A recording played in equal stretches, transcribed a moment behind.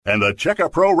And the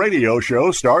Checka Pro Radio Show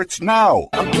starts now.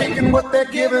 I'm taking what they're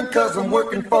giving because I'm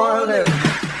working for a living.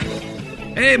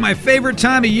 Hey, my favorite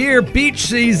time of year, beach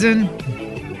season.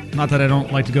 Not that I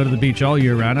don't like to go to the beach all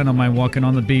year round. I don't mind walking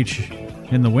on the beach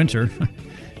in the winter.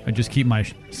 I just keep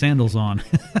my sandals on.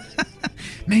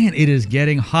 Man, it is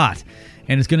getting hot.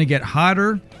 And it's going to get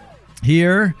hotter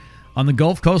here on the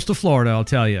Gulf Coast of Florida, I'll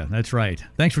tell you. That's right.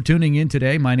 Thanks for tuning in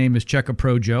today. My name is Checka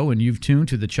Pro Joe, and you've tuned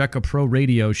to the Checka Pro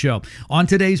Radio Show. On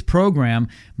today's program,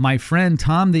 my friend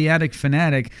Tom the Attic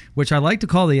Fanatic, which I like to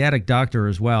call the Attic Doctor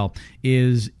as well,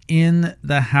 is in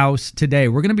the house today.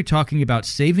 We're going to be talking about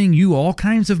saving you all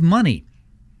kinds of money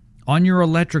on your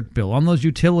electric bill, on those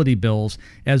utility bills,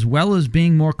 as well as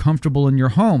being more comfortable in your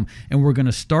home. And we're going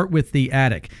to start with the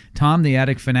attic. Tom the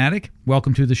Attic Fanatic,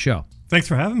 welcome to the show. Thanks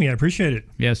for having me. I appreciate it.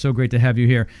 Yeah, so great to have you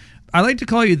here. I like to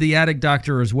call you the Attic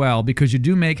Doctor as well because you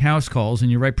do make house calls and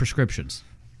you write prescriptions.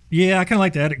 Yeah, I kind of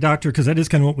like the Attic Doctor because that is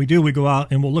kind of what we do. We go out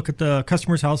and we'll look at the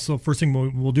customer's house. So first thing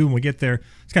we'll do when we get there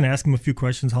is kind of ask them a few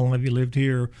questions. How long have you lived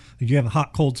here? Do you have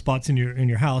hot, cold spots in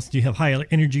your house? Do you have high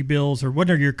energy bills? Or what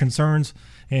are your concerns?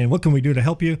 And what can we do to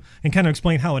help you? And kind of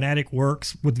explain how an attic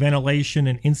works with ventilation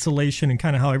and insulation and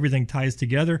kind of how everything ties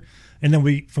together. And then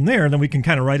we can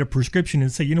kind of write a prescription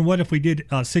and say, you know what, if we did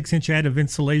a 6-inch add of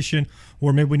insulation,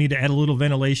 or maybe we need to add a little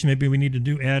ventilation, maybe we need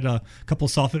to add a couple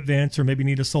soffit vents, or maybe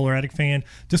need a solar attic fan,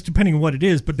 just depending on what it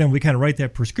is. But then we kind of write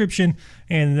that prescription,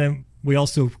 and then we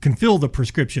also can fill the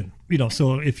prescription.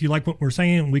 So if you like what we're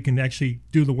saying, we can actually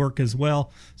do the work as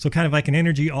well. So kind of like an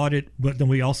energy audit, but then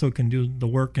we also can do the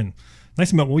work. And nice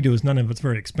thing about what we do is none of it's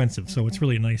very expensive, so it's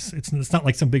really nice. It's not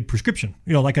like some big prescription.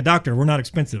 Like a doctor, we're not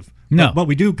expensive. No. But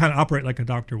we do kind of operate like a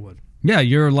doctor would. Yeah,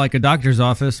 you're like a doctor's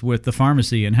office with the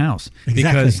pharmacy in-house. Exactly.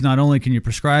 Because not only can you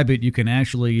prescribe it, you can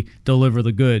actually deliver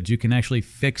the goods. You can actually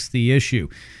fix the issue.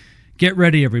 Get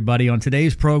ready, everybody. On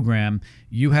today's program,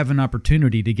 you have an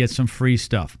opportunity to get some free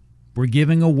stuff. We're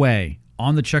giving away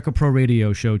on the Checka Pro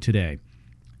Radio Show today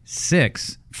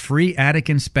 6 free attic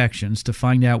inspections to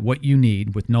find out what you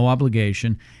need with no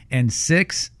obligation, and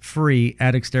 6 free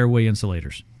attic stairway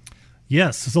insulators.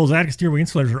 Yes, so those attic stairway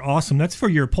insulators are awesome. That's for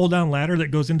your pull-down ladder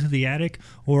that goes into the attic,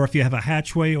 or if you have a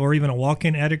hatchway or even a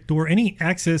walk-in attic door, any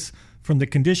access from the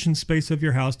conditioned space of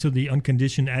your house to the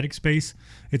unconditioned attic space.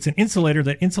 It's an insulator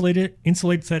that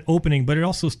insulates that opening, but it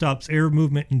also stops air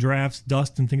movement and drafts,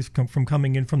 dust, and things from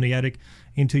coming in from the attic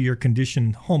into your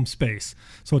conditioned home space.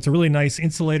 So it's a really nice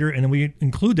insulator, and then we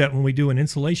include that when we do an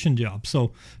insulation job.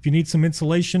 So if you need some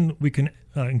insulation, we can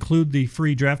include the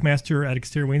free DraftMaster attic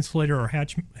stairway insulator or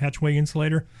hatchway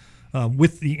insulator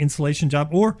with the insulation job.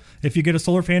 Or if you get a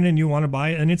solar fan and you want to buy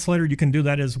an insulator, you can do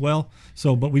that as well.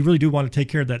 But we really do want to take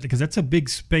care of that because that's a big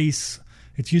space.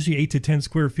 It's usually 8 to 10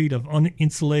 square feet of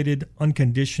uninsulated,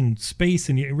 unconditioned space,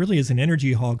 and it really is an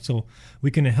energy hog. So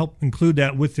we can help include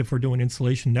that with if we're doing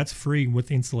insulation. That's free with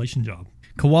the insulation job.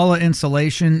 Koala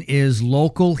Insulation is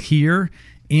local here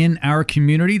in our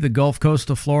community, the Gulf Coast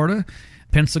of Florida,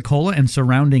 Pensacola, and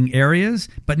surrounding areas.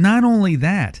 But not only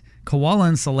that, Koala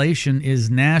Insulation is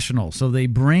national, so they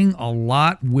bring a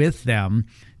lot with them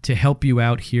to help you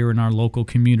out here in our local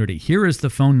community. Here is the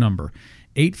phone number,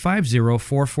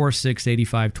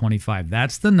 850-446-8525.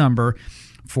 That's the number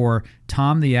for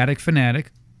Tom the Attic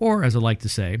Fanatic, or as I like to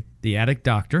say, the Attic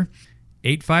Doctor,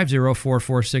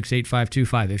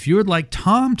 850-446-8525. If you would like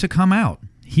Tom to come out,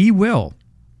 he will,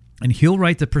 and he'll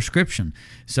write the prescription.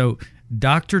 So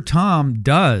Dr. Tom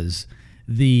does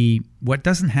what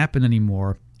doesn't happen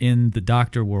anymore in the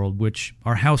doctor world, which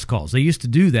are house calls. They used to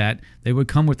do that. They would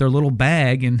come with their little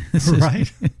bag, and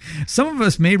right. Some of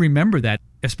us may remember that,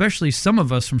 especially some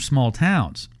of us from small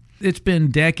towns. It's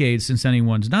been decades since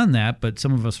anyone's done that, but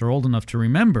some of us are old enough to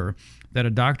remember that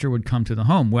a doctor would come to the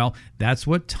home. Well, that's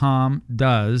what Tom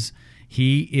does.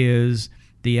 He is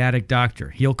the Attic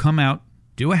Doctor. He'll come out,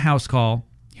 do a house call,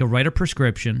 he'll write a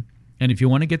prescription, and if you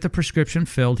want to get the prescription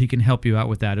filled, he can help you out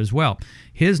with that as well.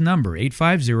 His number,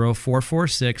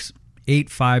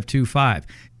 850-446-8525.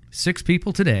 6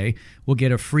 people today will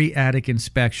get a free attic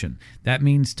inspection. That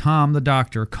means Tom, the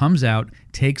doctor, comes out,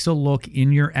 takes a look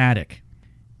in your attic.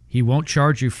 He won't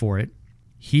charge you for it.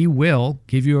 He will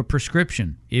give you a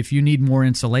prescription. If you need more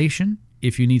insulation,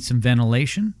 if you need some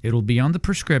ventilation, it'll be on the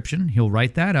prescription. He'll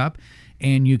write that up,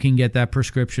 and you can get that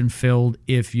prescription filled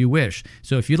if you wish.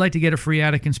 So if you'd like to get a free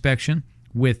attic inspection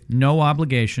with no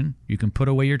obligation, you can put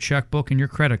away your checkbook and your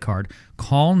credit card.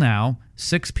 Call now,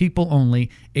 6 people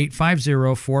only,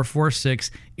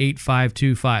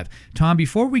 850-446-8525. Tom,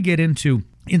 before we get into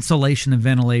insulation and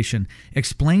ventilation,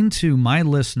 explain to my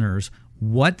listeners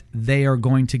what they are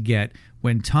going to get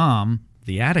when Tom,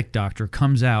 the Attic Doctor,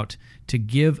 comes out to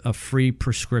give a free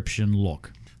prescription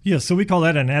look. Yeah, so we call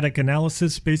that an attic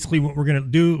analysis. Basically, what we're going to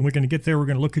do, we're going to get there, we're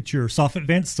going to look at your soffit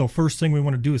vents. So first thing we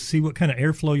want to do is see what kind of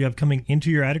airflow you have coming into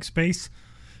your attic space,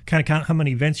 kind of count how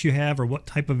many vents you have or what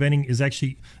type of venting is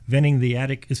actually venting the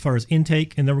attic as far as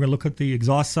intake. And then we're going to look at the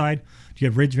exhaust side. Do you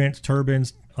have ridge vents,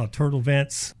 turbines, turtle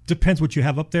vents? Depends what you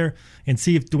have up there, and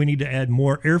see if do we need to add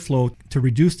more airflow to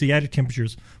reduce the attic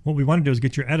temperatures. What we want to do is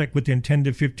get your attic within 10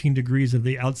 to 15 degrees of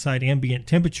the outside ambient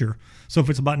temperature. So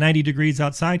if it's about 90 degrees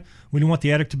outside, we don't want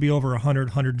the attic to be over 100,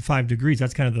 105 degrees.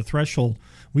 That's kind of the threshold.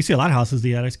 We see a lot of houses,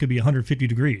 the attics could be 150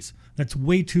 degrees. That's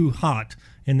way too hot,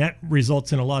 and that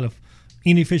results in a lot of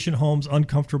inefficient homes,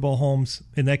 uncomfortable homes,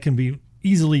 and that can be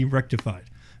easily rectified.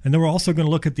 And then we're also going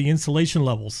to look at the insulation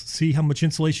levels, see how much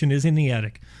insulation is in the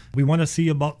attic. We want to see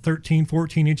about 13,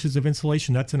 14 inches of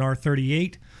insulation. That's an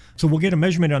R38. So we'll get a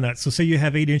measurement on that. So say you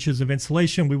have 8 inches of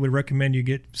insulation, we would recommend you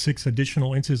get 6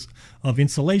 additional inches of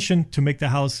insulation to make the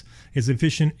house as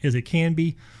efficient as it can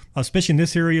be. Especially in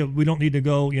this area, we don't need to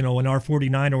go, an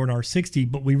R49 or an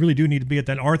R60, but we really do need to be at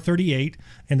that R38,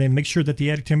 and then make sure that the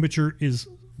attic temperature is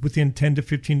within 10 to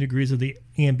 15 degrees of the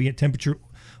ambient temperature.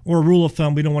 Or a rule of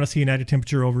thumb, we don't want to see an attic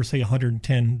temperature over, say,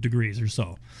 110 degrees or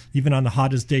so, even on the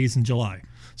hottest days in July.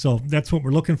 So that's what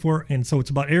we're looking for. And so it's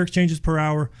about air exchanges per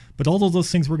hour. But all of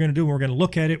those things we're going to do, we're going to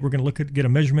look at it. We're going to get a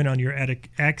measurement on your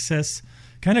attic access,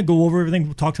 kind of go over everything.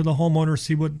 We'll talk to the homeowner,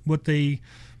 see what they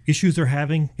issues they're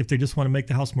having, if they just want to make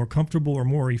the house more comfortable or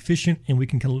more efficient, and we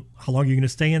can how long you're going to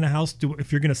stay in the house.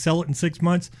 If you're going to sell it in 6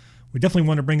 months, we definitely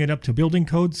want to bring it up to building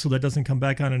codes so that doesn't come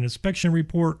back on an inspection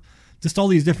report. Just all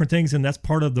these different things, and that's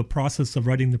part of the process of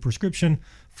writing the prescription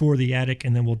for the attic.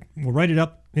 And then we'll write it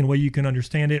up in a way you can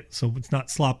understand it, so it's not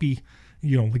sloppy.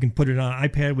 We can put it on an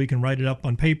iPad, we can write it up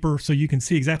on paper, so you can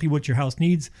see exactly what your house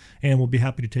needs, and we'll be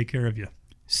happy to take care of you.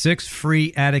 6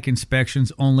 free attic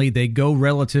inspections only. They go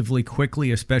relatively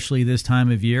quickly, especially this time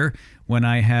of year when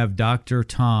I have Dr.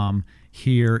 Tom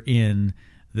here in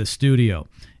the studio.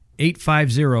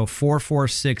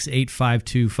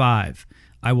 850-446-8525.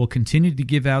 I will continue to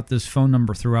give out this phone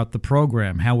number throughout the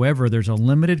program. However, there's a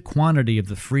limited quantity of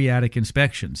the free attic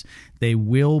inspections. They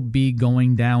will be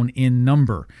going down in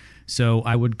number. So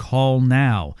I would call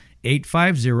now,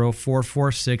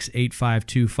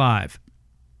 850-446-8525.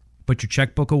 Put your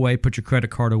checkbook away, put your credit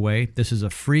card away. This is a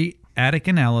free attic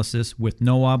analysis with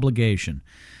no obligation.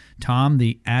 Tom,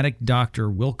 the attic doctor,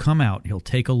 will come out. He'll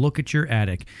take a look at your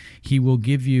attic. He will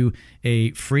give you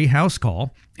a free house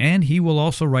call, and he will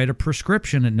also write a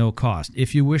prescription at no cost.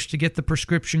 If you wish to get the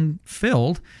prescription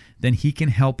filled, then he can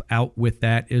help out with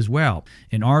that as well.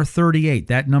 In R38,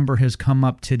 that number has come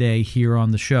up today here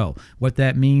on the show. What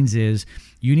that means is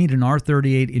you need an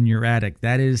R38 in your attic.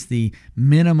 That is the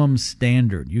minimum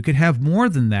standard. You could have more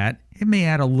than that. It may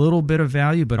add a little bit of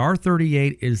value, but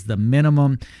R38 is the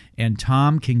minimum, and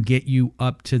Tom can get you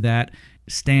up to that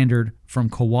standard from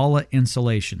Koala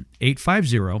Insulation.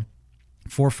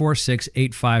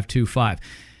 850-446-8525.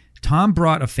 Tom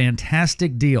brought a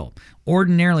fantastic deal.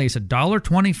 Ordinarily, it's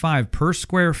 $1.25 per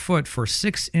square foot for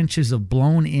 6 inches of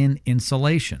blown-in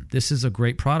insulation. This is a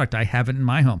great product. I have it in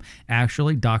my home.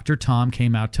 Actually, Dr. Tom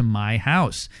came out to my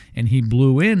house, and he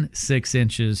blew in 6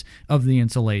 inches of the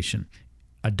insulation.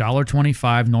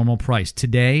 $1.25 normal price.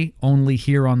 Today, only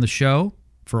here on the show,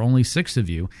 for only 6 of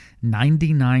you,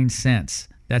 99 cents.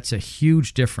 That's a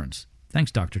huge difference.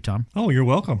 Thanks, Dr. Tom. Oh, you're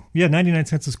welcome. Yeah, 99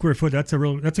 cents a square foot. That's a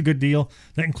good deal.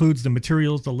 That includes the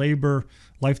materials, the labor,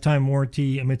 lifetime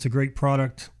warranty. I mean, it's a great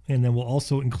product. And then we'll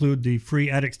also include the free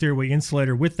attic stairway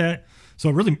insulator with that. So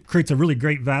it really creates a really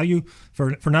great value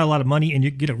for not a lot of money, and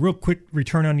you get a real quick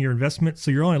return on your investment.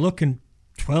 So you're only looking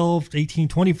 12, 18,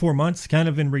 24 months kind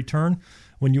of in return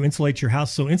when you insulate your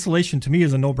house. So insulation to me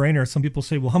is a no-brainer. Some people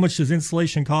say, well, how much does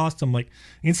insulation cost? I'm like,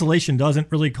 insulation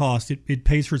doesn't really cost. It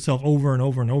pays for itself over and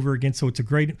over and over again. So it's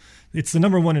the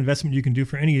number one investment you can do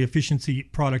for any efficiency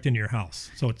product in your house.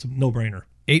 So it's a no-brainer.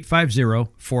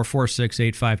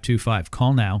 850-446-8525.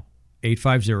 Call now.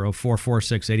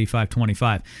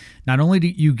 850-446-8525. Not only do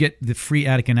you get the free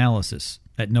attic analysis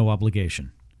at no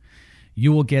obligation,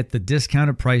 you will get the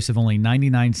discounted price of only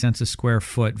 99 cents a square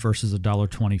foot versus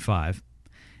 $1.25.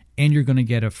 And you're going to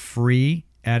get a free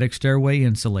attic stairway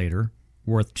insulator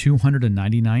worth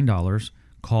 $299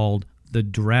 called the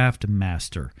Draft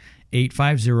Master.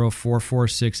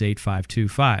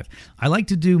 850-446-8525. I like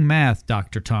to do math,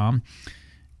 Dr. Tom,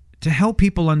 to help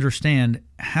people understand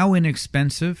how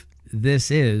inexpensive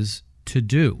this is to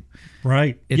do.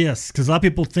 Right. Yes, because a lot of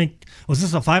people think, is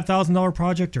this a $5,000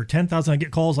 project or $10,000? I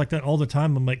get calls like that all the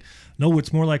time. I'm like, no,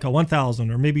 it's more like a $1,000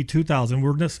 or maybe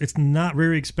 $2,000. It's not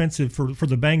very expensive for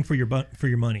the bang for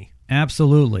your money.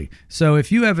 Absolutely. So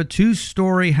if you have a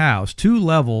 2-story house, 2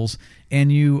 levels,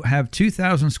 and you have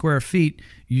 2,000 square feet,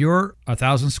 you're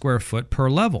 1,000 square foot per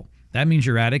level. That means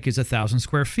your attic is 1,000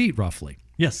 square feet roughly.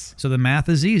 Yes. So the math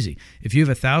is easy. If you have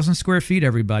 1,000 square feet,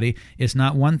 everybody, it's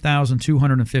not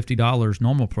 $1,250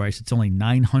 normal price. It's only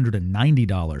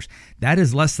 $990. That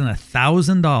is less than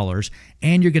 $1,000,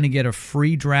 and you're going to get a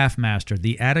free DraftMaster,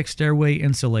 the attic stairway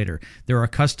insulator. There are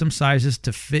custom sizes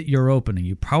to fit your opening.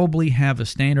 You probably have a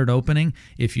standard opening.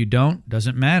 If you don't,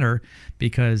 doesn't matter,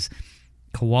 because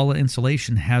Koala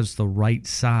Insulation has the right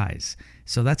size.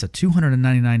 So that's a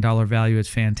 $299 value. It's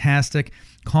fantastic.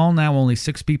 Call now. Only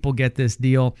 6 people get this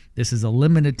deal. This is a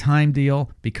limited time deal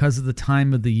because of the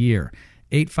time of the year.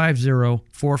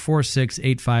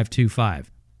 850-446-8525.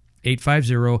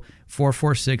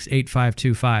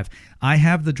 850-446-8525. I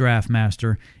have the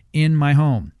DraftMaster in my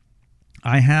home.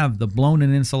 I have the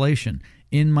blown-in insulation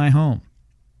in my home.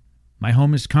 My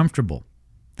home is comfortable.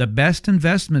 The best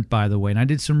investment, by the way, and I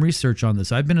did some research on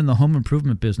this. I've been in the home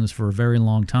improvement business for a very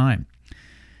long time.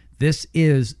 This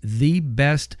is the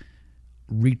best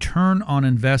return on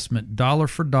investment, dollar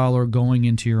for dollar, going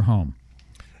into your home.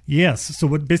 Yes. So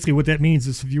what that means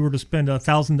is if you were to spend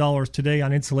 $1,000 today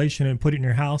on insulation and put it in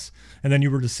your house, and then you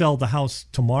were to sell the house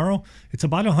tomorrow, it's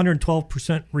about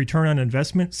 112% return on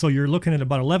investment. So you're looking at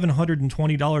about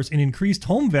 $1,120 in increased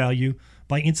home value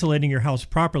by insulating your house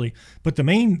properly. But the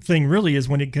main thing really is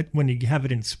when you have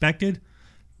it inspected,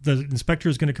 the inspector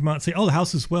is going to come out and say, oh, the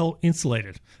house is well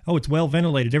insulated. Oh, it's well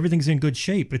ventilated. Everything's in good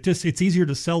shape. It's easier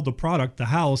to sell the product, the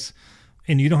house,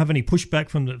 and you don't have any pushback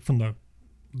from the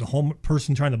home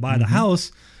person trying to buy the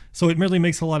house. So it really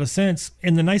makes a lot of sense.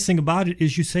 And the nice thing about it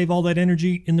is you save all that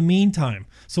energy in the meantime.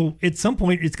 So at some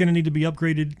point, it's going to need to be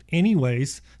upgraded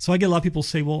anyways. So I get a lot of people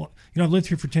say, well, I've lived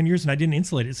here for 10 years and I didn't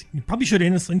insulate it. You probably should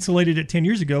have insulated it 10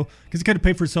 years ago because it could have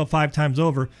paid for itself 5 times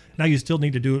over. Now you still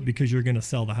need to do it because you're going to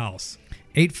sell the house.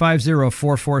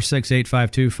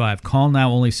 850-446-8525. Call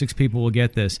now. Only 6 people will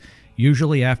get this.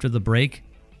 Usually after the break,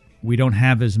 we don't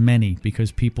have as many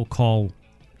because people call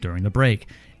during the break.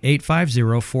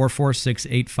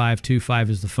 850-446-8525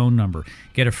 is the phone number.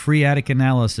 Get a free attic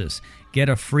analysis. Get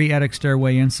a free attic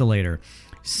stairway insulator.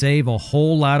 Save a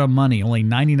whole lot of money, only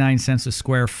 99 cents a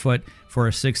square foot for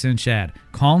a 6-inch ad.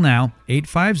 Call now,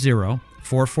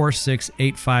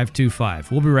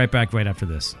 850-446-8525. We'll be right back right after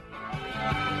this.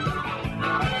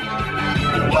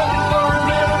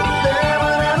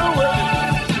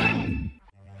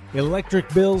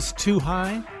 Electric bills too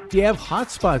high? Do you have hot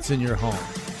spots in your home?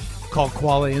 Call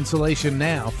Koala Insulation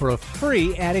now for a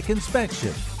free attic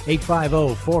inspection.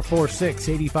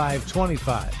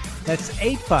 850-446-8525. That's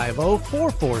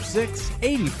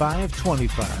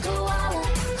 850-446-8525.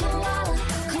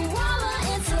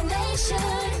 Koala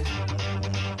Insulation.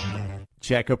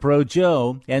 Check-A-Pro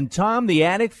Joe and Tom the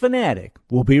Attic Fanatic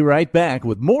will be right back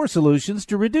with more solutions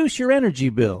to reduce your energy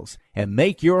bills and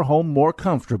make your home more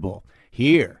comfortable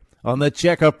here on the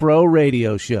Check-A-Pro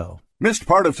Radio Show. Missed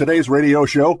part of today's radio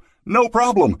show? No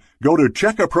problem. Go to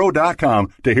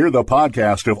checkapro.com to hear the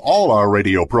podcast of all our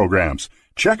radio programs.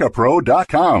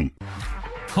 Checkapro.com.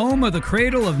 Home of the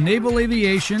cradle of naval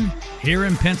aviation here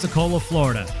in Pensacola,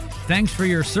 Florida. Thanks for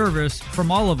your service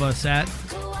from all of us at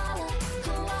Koala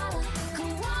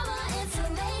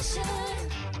Insulation.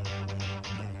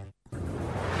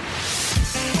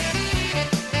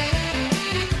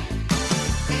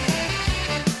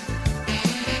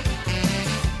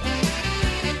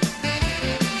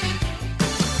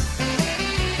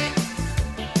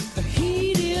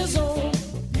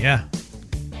 Yeah.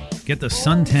 Get the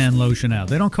suntan lotion out.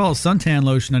 They don't call it suntan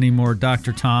lotion anymore,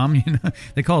 Dr. Tom.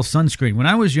 They call it sunscreen. When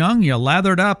I was young, you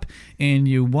lathered up and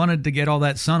you wanted to get all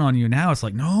that sun on you. Now it's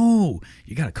like, no,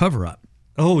 you got to cover up.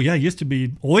 Oh, yeah. It used to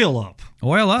be oil up.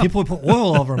 Oil up. People would put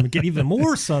oil over them and get even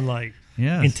more sunlight.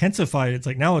 Yes. Intensified. It's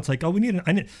like now it's like, oh,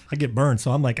 I get burned.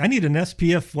 So I'm like, I need an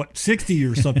SPF, 60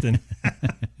 or something.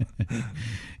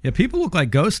 Yeah, people look like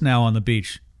ghosts now on the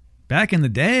beach. Back in the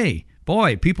day,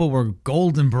 boy, people were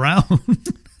golden brown.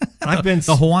 I've been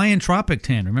the Hawaiian tropic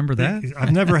tan. Remember that?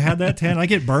 I've never had that tan. I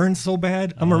get burned so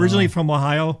bad. I'm originally from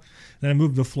Ohio. Then I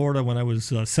moved to Florida when I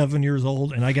was 7 years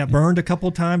old, and I got burned a couple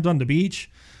times on the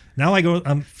beach. Now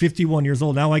I'm 51 years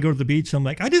old. Now I go to the beach. I'm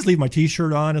like, I just leave my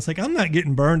T-shirt on. It's like, I'm not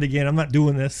getting burned again. I'm not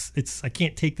doing this. I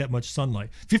can't take that much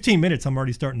sunlight. 15 minutes, I'm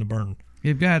already starting to burn.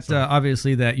 You've got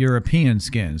obviously that European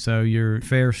skin, so you're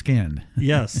fair-skinned.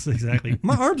 Yes, exactly.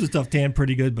 My arms and stuff tan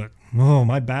pretty good, but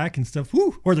my back and stuff,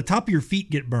 or the top of your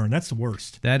feet get burned. That's the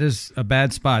worst. That is a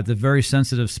bad spot, the very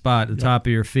sensitive spot at the top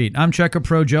of your feet. I'm Checker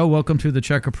Pro Joe. Welcome to the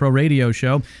Checker Pro Radio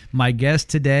Show. My guest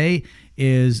today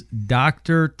is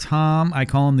Dr. Tom. I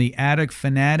call him the Attic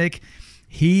Fanatic.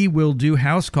 He will do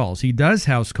house calls. He does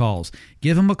house calls.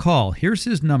 Give him a call. Here's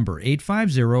his number,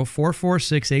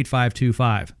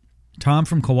 850-446-8525. Tom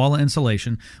from Koala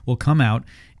Insulation will come out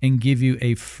and give you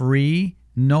a free,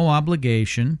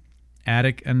 no-obligation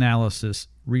attic analysis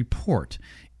report,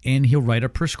 and he'll write a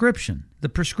prescription. The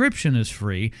prescription is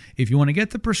free. If you want to get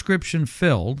the prescription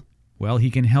filled, well,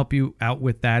 he can help you out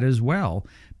with that as well,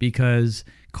 because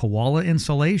Koala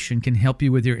Insulation can help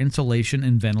you with your insulation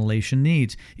and ventilation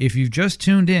needs. If you've just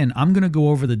tuned in, I'm going to go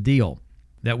over the deal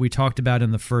that we talked about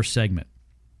in the first segment.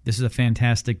 This is a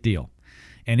fantastic deal.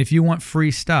 And if you want free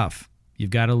stuff,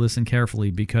 you've got to listen carefully,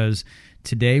 because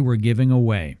today we're giving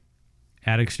away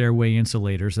attic stairway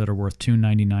insulators that are worth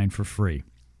 $2.99 for free.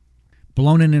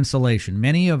 Blown-in insulation.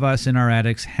 Many of us in our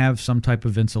attics have some type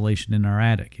of insulation in our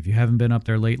attic. If you haven't been up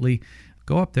there lately,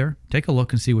 go up there, take a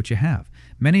look and see what you have.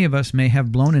 Many of us may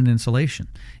have blown-in insulation.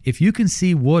 If you can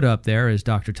see wood up there, as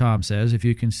Dr. Tom says, if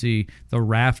you can see the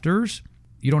rafters,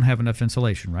 you don't have enough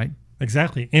insulation, right?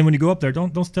 Exactly. And when you go up there,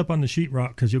 don't step on the sheetrock,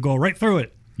 because you'll go right through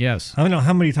it. Yes. I don't know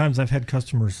how many times I've had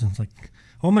customers, and it's like,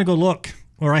 I'm going to go look.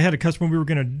 Or I had a customer, we were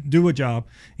going to do a job,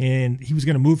 and he was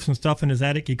going to move some stuff in his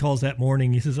attic. He calls that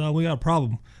morning. He says, we got a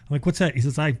problem. I'm like, what's that? He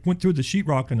says, I went through the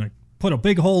sheetrock, and I put a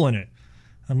big hole in it.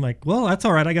 I'm like, well, that's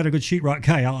all right. I got a good sheetrock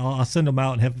guy. I'll send him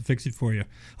out and have him fix it for you.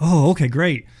 Oh, okay,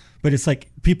 great. But it's like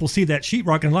people see that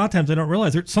sheetrock, and a lot of times they don't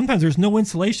realize sometimes there's no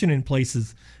insulation in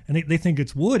places, and they think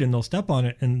it's wood, and they'll step on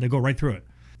it, and they go right through it.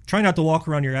 Try not to walk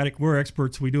around your attic. We're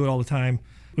experts. We do it all the time.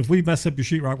 If we mess up your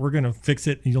sheetrock, we're going to fix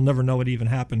it, and you'll never know it even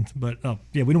happened. But,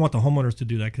 we don't want the homeowners to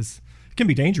do that, because it can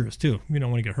be dangerous, too. You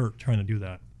don't want to get hurt trying to do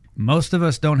that. Most of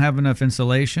us don't have enough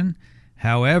insulation.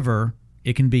 However,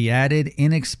 it can be added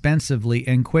inexpensively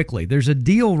and quickly. There's a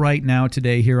deal right now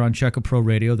today here on Checker Pro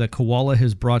Radio that Koala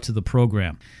has brought to the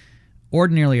program.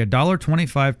 Ordinarily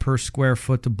 $1.25 per square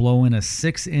foot to blow in a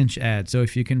 6-inch ad. So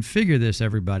if you can figure this,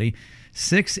 everybody,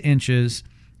 6 inches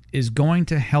is going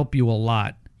to help you a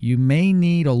lot. You may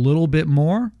need a little bit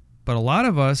more, but a lot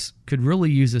of us could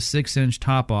really use a 6-inch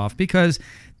top off, because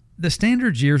the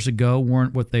standards years ago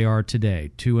weren't what they are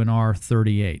today, to an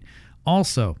R38.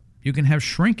 Also, you can have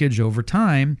shrinkage over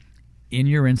time in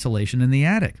your insulation in the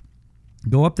attic.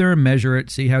 Go up there and measure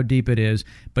it, see how deep it is,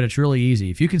 but it's really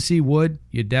easy. If you can see wood,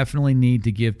 you definitely need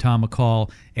to give Tom a call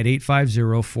at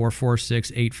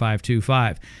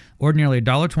 850-446-8525. Ordinarily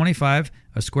 $1.25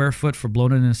 a square foot for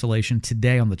blown-in insulation.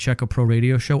 Today on the Checker Pro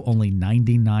Radio Show, only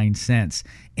 99 cents.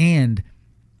 And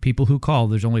people who call,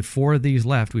 there's only 4 of these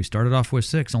left. We started off with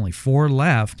 6, only 4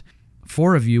 left.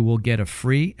 4 of you will get a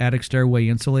free attic stairway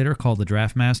insulator called the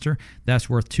DraftMaster. That's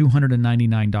worth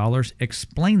 $299.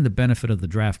 Explain the benefit of the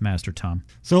DraftMaster, Tom.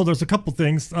 So there's a couple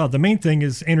things. The main thing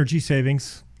is energy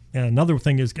savings. And another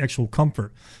thing is actual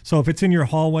comfort. So if it's in your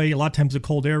hallway, a lot of times the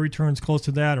cold air returns close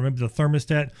to that, or maybe the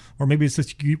thermostat, or maybe it's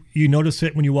just you notice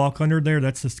it when you walk under there.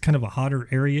 That's just kind of a hotter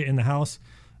area in the house.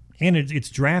 And it's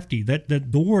drafty.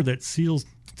 That door that seals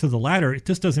to the ladder, it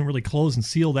just doesn't really close and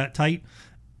seal that tight.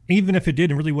 Even if it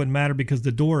did, it really wouldn't matter, because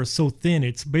the door is so thin.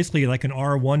 It's basically like an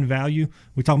R1 value.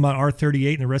 We're talking about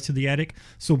R38 and the rest of the attic.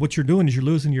 So what you're doing is you're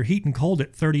losing your heat and cold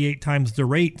at 38 times the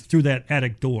rate through that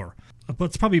attic door. But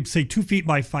it's probably, say, 2 feet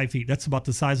by 5 feet. That's about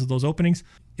the size of those openings.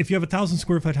 If you have a 1,000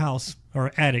 square foot house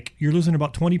or attic, you're losing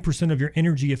about 20% of your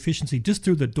energy efficiency just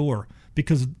through the door,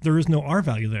 because there is no R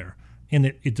value there. And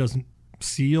it doesn't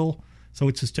seal. So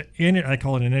it's just, I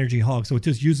call it an energy hog. So it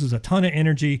just uses a ton of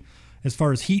energy as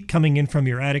far as heat coming in from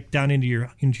your attic down into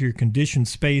your conditioned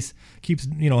space. Keeps,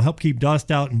 help keep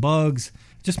dust out and bugs.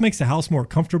 Just makes the house more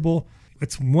comfortable.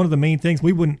 It's one of the main things.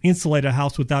 We wouldn't insulate a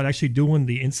house without actually doing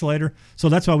the insulator. So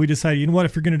that's why we decided, you know what,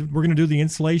 if we're gonna do the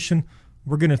insulation,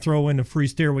 we're gonna throw in a free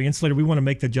stairway insulator. We want to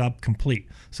make the job complete.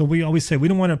 So we always say we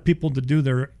don't want people to do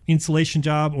their insulation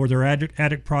job or their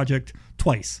attic project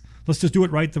twice. Let's just do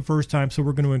it right the first time. So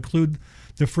we're going to include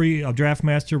the free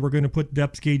DraftMaster. We're going to put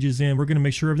depth gauges in. We're going to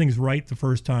make sure everything's right the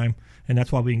first time, and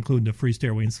that's why we include the free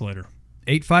stairway insulator.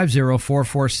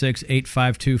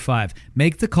 850-446-8525.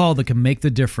 Make the call that can make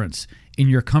the difference in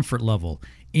your comfort level,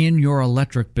 in your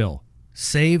electric bill.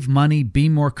 Save money, be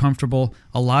more comfortable.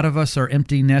 A lot of us are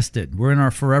empty nested. We're in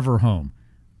our forever home.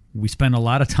 We spend a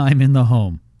lot of time in the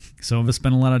home. Some of us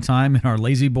spend a lot of time in our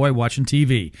lazy boy watching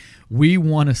TV. We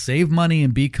want to save money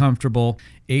and be comfortable.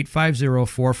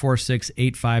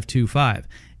 850-446-8525.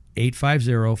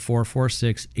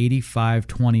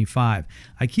 850-446-8525.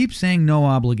 I keep saying no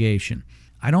obligation.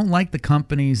 I don't like the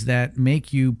companies that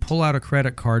make you pull out a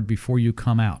credit card before you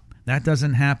come out. That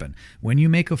doesn't happen. When you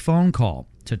make a phone call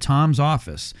to Tom's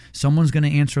office, someone's going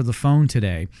to answer the phone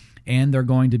today, and they're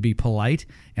going to be polite,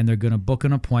 and they're going to book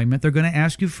an appointment. They're going to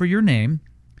ask you for your name,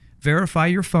 verify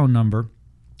your phone number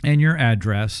and your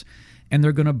address, and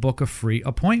they're going to book a free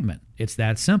appointment. It's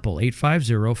that simple,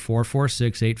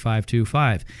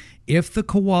 850-446-8525. If the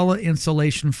Koala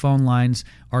Insulation phone lines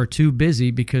are too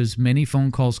busy because many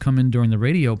phone calls come in during the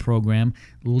radio program,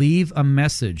 leave a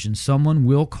message and someone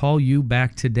will call you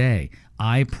back today.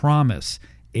 I promise.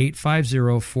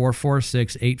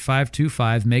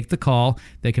 850-446-8525. Make the call.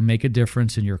 They can make a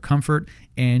difference in your comfort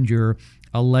and your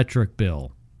electric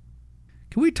bill.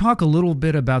 Can we talk a little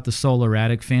bit about the solar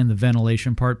attic fan, the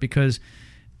ventilation part? Because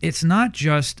it's not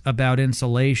just about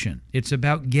insulation. It's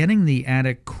about getting the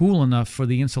attic cool enough for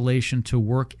the insulation to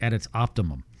work at its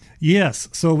optimum. Yes.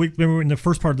 So we remember in the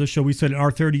first part of the show, we said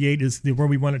R38 is where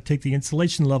we want to take the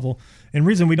insulation level. And the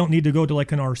reason we don't need to go to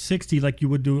like an R60 like you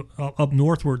would do up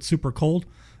north where it's super cold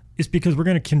is because we're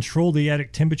going to control the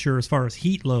attic temperature as far as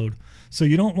heat load. So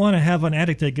you don't want to have an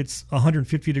attic that gets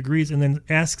 150 degrees and then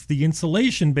asks the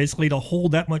insulation basically to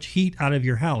hold that much heat out of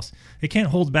your house. It can't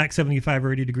hold back 75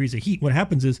 or 80 degrees of heat. What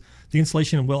happens is the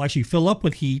insulation will actually fill up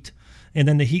with heat, and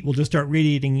then the heat will just start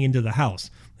radiating into the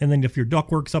house. And then if your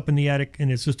ductwork's up in the attic,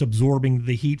 and it's just absorbing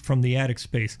the heat from the attic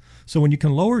space. So when you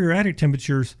can lower your attic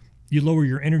temperatures, you lower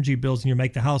your energy bills and you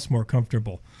make the house more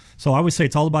comfortable. So I always say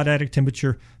it's all about attic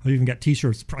temperature. I've even got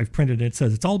t-shirts I've printed. It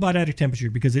says it's all about attic temperature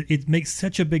because it makes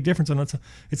such a big difference. And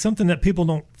it's something that people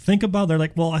don't think about. They're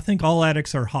like, well, I think all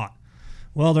attics are hot.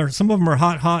 Well, some of them are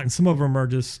hot, and some of them are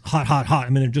just hot. I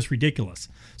mean, they're just ridiculous.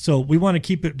 So we want to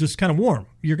keep it just kind of warm.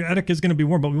 Your attic is going to be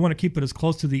warm, but we want to keep it as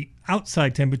close to the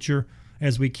outside temperature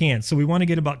as we can. So we want to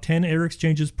get about 10 air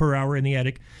exchanges per hour in the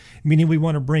attic, meaning we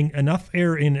want to bring enough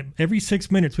air in. Every 6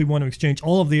 minutes, we want to exchange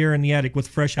all of the air in the attic with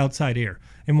fresh outside air.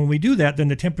 And when we do that, then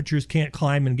the temperatures can't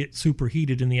climb and get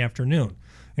superheated in the afternoon.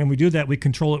 And we do that, we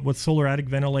control it with solar attic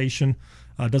ventilation.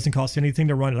 Doesn't cost anything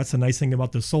to run it. That's the nice thing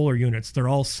about the solar units. They're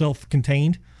all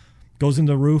self-contained, goes in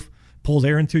the roof, pulls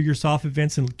air in through your soffit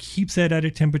vents, and keeps that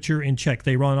attic temperature in check.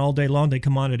 They run all day long. They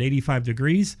come on at 85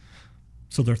 degrees,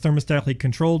 so they're thermostatically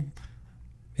controlled.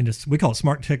 And we call it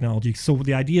smart technology. So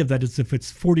the idea of that is if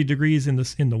it's 40 degrees in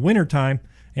the wintertime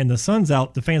and the sun's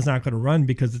out, the fan's not going to run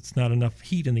because it's not enough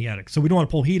heat in the attic. So we don't want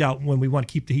to pull heat out when we want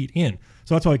to keep the heat in.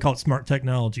 So that's why we call it smart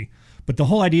technology. But the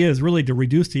whole idea is really to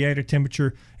reduce the attic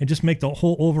temperature and just make the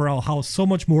whole overall house so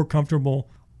much more comfortable,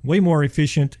 way more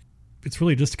efficient. It's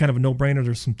really just kind of a no-brainer.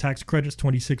 There's some tax credits,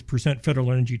 26%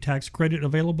 federal energy tax credit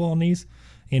available on these.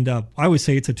 And I always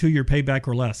say it's a 2-year payback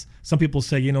or less. Some people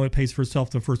say, it pays for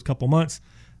itself the first couple months.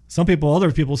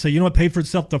 Other people say, it paid for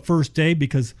itself the first day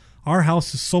because our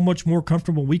house is so much more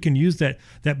comfortable. We can use that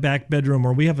back bedroom,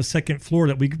 or we have a second floor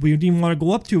that we didn't even want to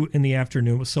go up to in the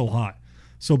afternoon. It was so hot.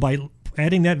 So by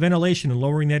adding that ventilation and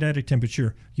lowering that attic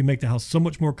temperature, you make the house so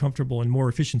much more comfortable and more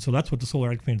efficient. So that's what the solar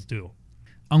attic fans do.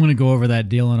 I'm going to go over that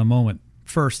deal in a moment.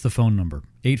 First, the phone number,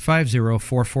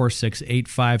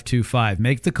 850-446-8525.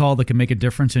 Make the call that can make a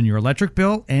difference in your electric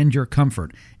bill and your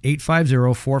comfort.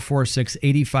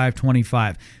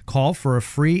 850-446-8525. Call for a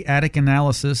free attic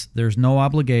analysis. There's no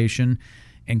obligation.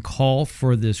 And call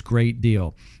for this great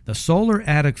deal. The solar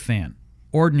attic fan,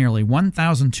 ordinarily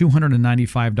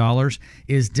 $1,295,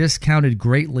 is discounted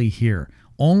greatly here.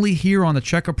 Only here on the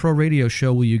Checka Pro Radio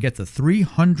Show will you get the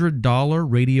 $300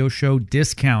 radio show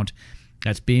discount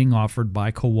that's being offered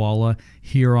by Koala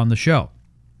here on the show.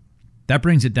 That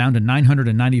brings it down to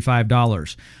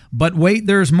 $995. But wait,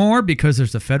 there's more because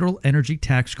there's the federal energy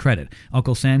tax credit.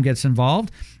 Uncle Sam gets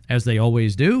involved, as they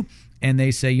always do, and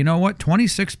they say, you know what,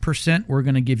 26% we're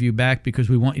going to give you back because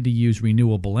we want you to use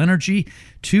renewable energy,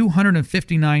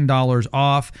 $259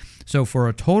 off. So for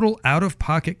a total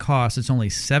out-of-pocket cost, it's only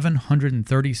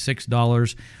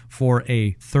 $736 for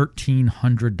a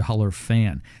 $1,300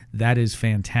 fan. That is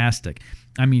fantastic.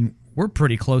 I mean, we're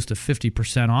pretty close to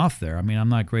 50% off there. I mean, I'm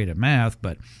not great at math,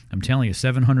 but I'm telling you,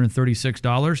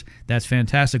 $736, that's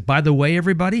fantastic. By the way,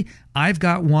 everybody, I've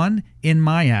got one in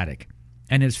my attic,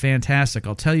 and it's fantastic.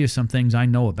 I'll tell you some things I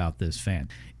know about this fan.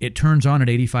 It turns on at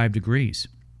 85 degrees.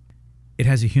 It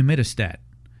has a humidistat,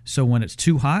 so when it's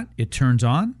too hot, it turns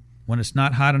on. When it's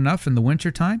not hot enough in the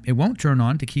wintertime, it won't turn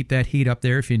on to keep that heat up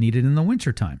there if you need it in the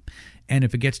wintertime. And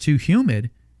if it gets too humid,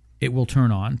 it will turn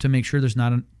on to make sure there's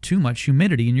not too much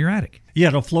humidity in your attic. Yeah,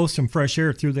 it'll flow some fresh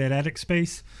air through that attic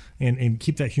space and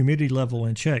keep that humidity level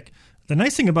in check. The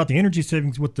nice thing about the energy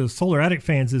savings with the solar attic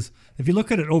fans is if you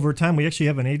look at it over time, we actually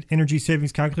have an energy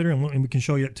savings calculator, and we can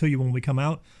show it to you when we come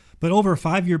out. But over a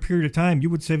 5-year period of time, you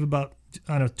would save about,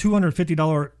 on a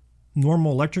 $250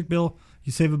 normal electric bill,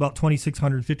 you save about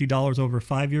 $2,650 over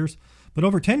 5 years. But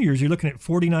over 10 years, you're looking at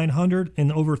 $4,900,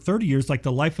 and over 30 years, like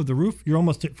the life of the roof, you're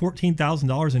almost at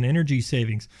 $14,000 in energy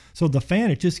savings. So the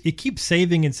fan, it keeps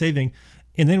saving and saving.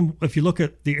 And then if you look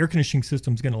at the air conditioning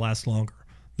system, is going to last longer.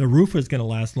 The roof is going to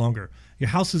last longer. Your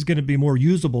house is going to be more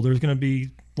usable. There's going to be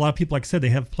a lot of people, like I said, they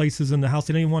have places in the house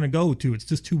they don't even want to go to. It's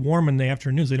just too warm in the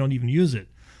afternoons. They don't even use it.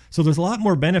 So there's a lot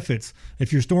more benefits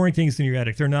if you're storing things in your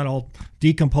attic. They're not all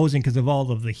decomposing because of all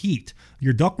of the heat.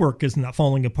 Your ductwork is not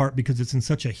falling apart because it's in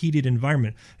such a heated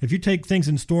environment. If you take things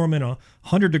and store them in a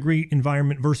 100-degree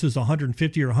environment versus a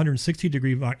 150 or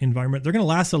 160-degree environment, they're going to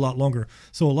last a lot longer.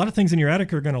 So a lot of things in your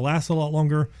attic are going to last a lot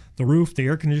longer. The roof, the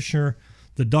air conditioner,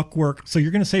 the ductwork. So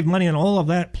you're going to save money on all of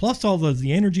that, plus all of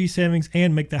the energy savings,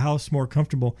 and make the house more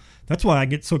comfortable. That's why I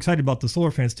get so excited about the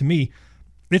solar fans. To me,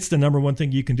 it's the number one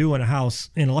thing you can do in a house.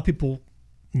 And a lot of people,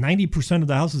 90% of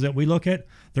the houses that we look at,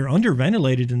 they're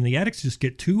underventilated and the attics just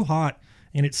get too hot.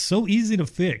 And it's so easy to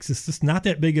fix. It's just not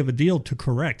that big of a deal to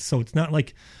correct. So it's not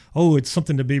like, oh, it's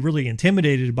something to be really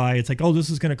intimidated by. It's like, oh, this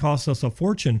is going to cost us a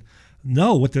fortune.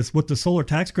 No, with the solar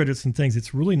tax credits and things,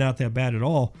 it's really not that bad at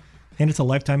all. And it's a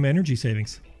lifetime energy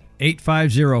savings.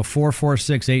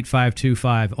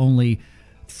 850-446-8525. Only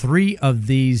 3 of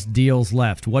these deals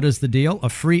left. What is the deal? A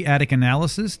free attic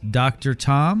analysis. Dr.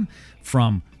 Tom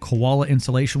from Koala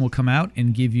Insulation will come out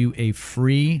and give you a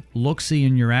free look-see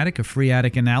in your attic, a free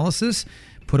attic analysis.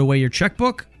 Put away your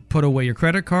checkbook, put away your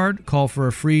credit card, call for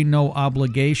a free, no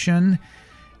obligation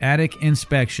attic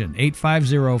inspection.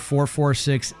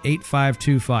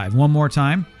 850-446-8525. One more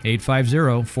time,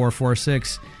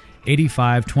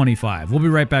 850-446-8525. We'll be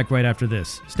right back right after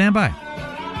this. Stand by.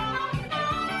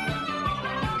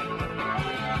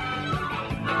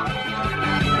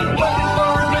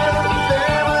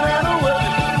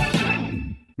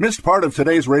 Missed part of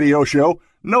today's radio show?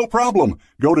 No problem.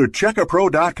 Go to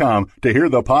checkapro.com to hear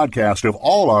the podcast of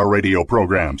all our radio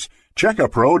programs.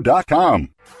 Checkapro.com.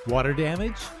 Water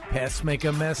damage? Pests make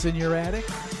a mess in your attic?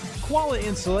 Koala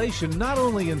Insulation not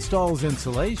only installs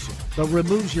insulation, but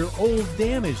removes your old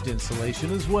damaged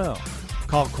insulation as well.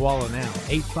 Call Koala now,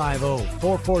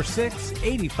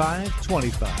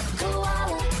 850-446-8525.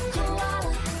 Koala,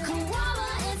 Koala, Koala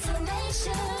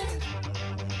Insulation.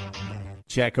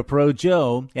 Check a Pro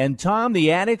Joe and Tom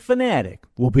the Attic Fanatic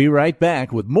will be right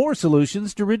back with more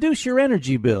solutions to reduce your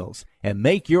energy bills and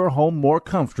make your home more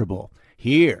comfortable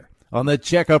here on the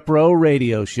Check a Pro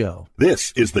Radio Show.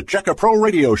 This is the Check a Pro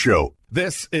Radio Show.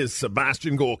 This is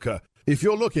Sebastian Gorka. If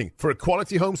you're looking for a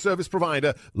quality home service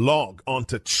provider, log on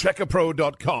to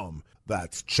checkapro.com.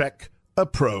 That's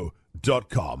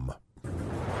checkapro.com.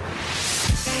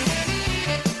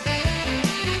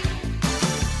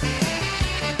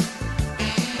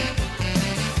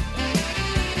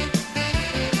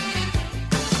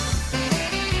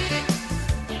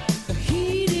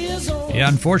 Yeah,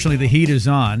 unfortunately, the heat is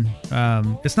on.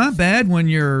 It's not bad when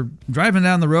you're driving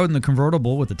down the road in the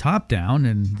convertible with the top down,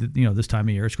 and this time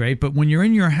of year it's great. But when you're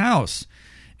in your house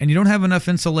and you don't have enough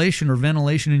insulation or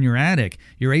ventilation in your attic,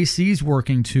 your AC's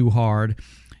working too hard,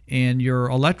 and your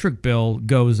electric bill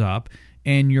goes up,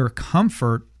 and your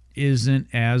comfort isn't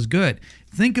as good.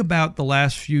 Think about the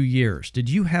last few years. Did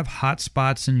you have hot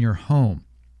spots in your home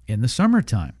in the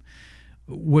summertime?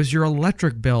 Was your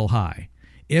electric bill high?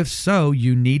 If so,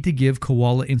 you need to give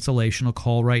Koala Insulation a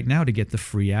call right now to get the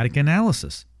free attic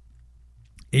analysis.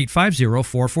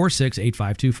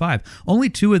 850-446-8525. Only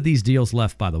 2 of these deals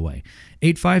left, by the way.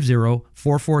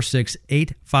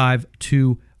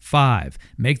 850-446-8525.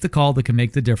 Make the call that can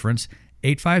make the difference.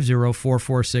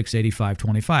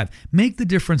 850-446-8525. Make the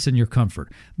difference in your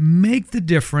comfort. Make the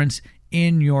difference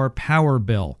in your power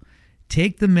bill.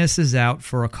 Take the misses out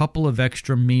for a couple of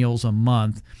extra meals a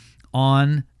month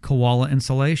on Koala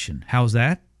Insulation. How's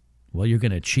that? Well, you're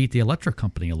going to cheat the electric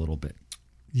company a little bit.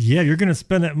 Yeah, you're going to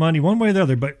spend that money one way or the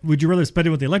other, but would you rather spend it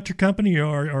with the electric company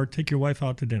or take your wife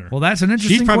out to dinner? Well, that's an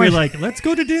interesting She's probably question. like, let's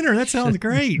go to dinner. That sounds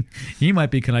great. He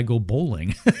might be, can I go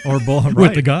bowling? Or bowling,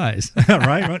 with the guys.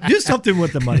 right. Do something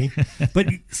with the money. But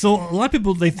so a lot of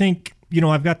people, they think,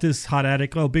 I've got this hot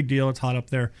attic. Oh, big deal. It's hot up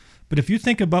there. But if you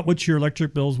think about what your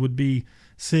electric bills would be,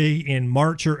 say in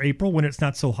March or April when it's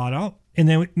not so hot out, and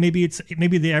then maybe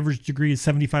the average degree is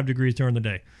 75 degrees during the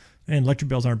day, and electric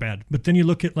bills aren't bad. But then you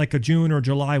look at like a June or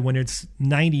July when it's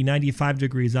 90, 95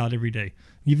 degrees out every day,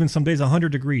 even some days 100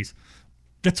 degrees.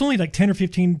 That's only like 10 or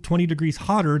 15, 20 degrees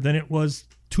hotter than it was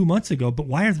 2 months ago. But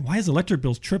why is electric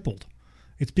bills tripled?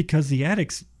 It's because the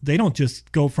attics, they don't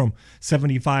just go from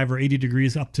 75 or 80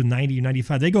 degrees up to 90 or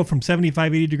 95. They go from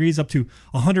 75, 80 degrees up to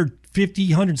 150,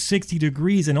 160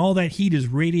 degrees, and all that heat is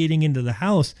radiating into the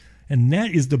house. And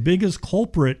that is the biggest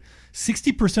culprit.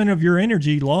 60% of your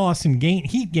energy loss and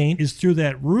heat gain is through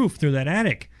that roof, through that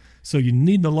attic. So you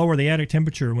need to lower the attic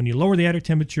temperature. When you lower the attic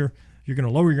temperature, you're going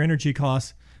to lower your energy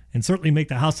costs and certainly make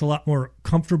the house a lot more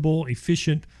comfortable,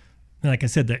 efficient. And like I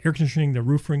said, the air conditioning, the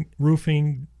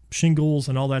roofing, shingles,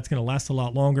 and all that's going to last a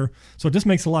lot longer. So it just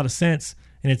makes a lot of sense,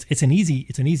 and it's an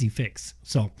easy fix.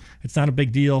 So it's not a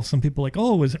big deal. Some people are like,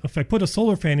 oh, if I put a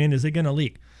solar fan in, is it going to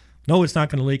leak? No, it's not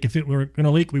going to leak. If it were going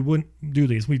to leak, we wouldn't do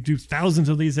these. We do thousands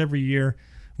of these every year.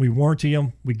 We warranty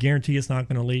them. We guarantee it's not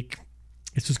going to leak.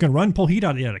 It's just going to run, pull heat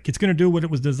out of the attic. It's going to do what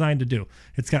it was designed to do.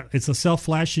 It's a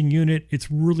self-flashing unit. It's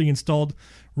really installed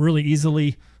really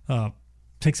easily.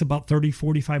 Takes about 30,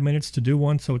 45 minutes to do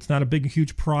one, so it's not a big,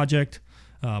 huge project.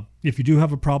 If you do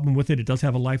have a problem with it, it does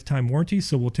have a lifetime warranty,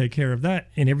 so we'll take care of that.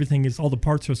 And all the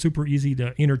parts are super easy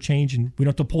to interchange, and we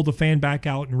don't have to pull the fan back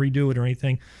out and redo it or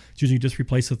anything. It's usually just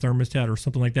replace the thermostat or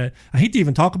something like that. I hate to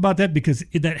even talk about that because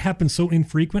that happens so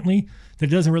infrequently that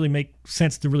it doesn't really make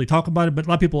sense to really talk about it. But a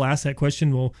lot of people ask that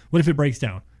question, well, what if it breaks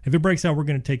down? If it breaks down, we're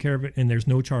going to take care of it, and there's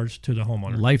no charge to the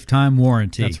homeowner. Lifetime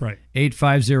warranty. That's right.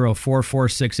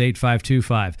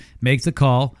 850-446-8525. Make the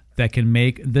call that can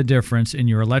make the difference in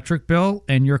your electric bill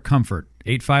and your comfort.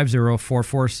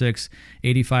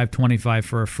 850-446-8525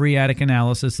 for a free attic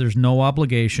analysis. There's no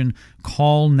obligation.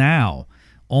 Call now.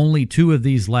 Only 2 of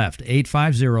these left.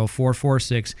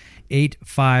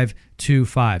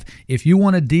 850-446-8525. If you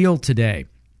want a deal today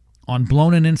on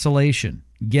blown-in insulation,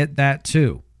 get that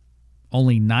too.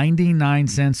 Only 99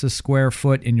 cents a square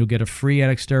foot, and you'll get a free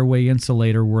attic stairway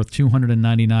insulator worth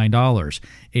 $299.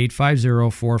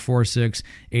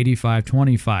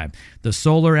 850-446-8525. The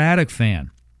solar attic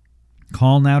fan.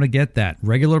 Call now to get that.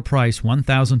 Regular price,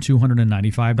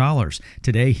 $1,295.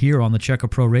 Today here on the Check A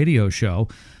Pro Radio Show,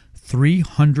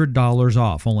 $300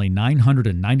 off, only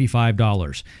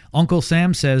 $995. Uncle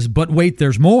Sam says, but wait,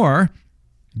 there's more.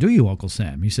 Do you, Uncle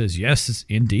Sam? He says, yes,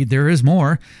 indeed, there is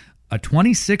more. A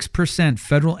 26%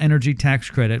 federal energy tax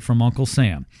credit from Uncle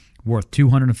Sam, worth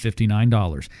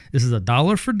 $259. This is a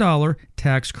dollar-for-dollar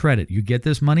tax credit. You get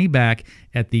this money back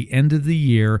at the end of the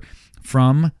year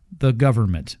from the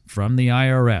government, from the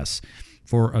IRS,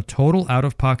 for a total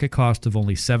out-of-pocket cost of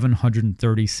only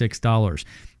 $736.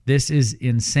 This is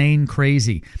insane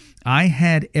crazy. I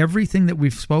had everything that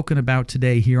we've spoken about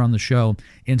today here on the show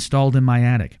installed in my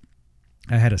attic.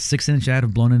 I had a 6-inch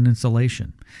attic blown-in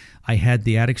insulation. I had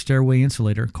the attic stairway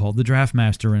insulator called the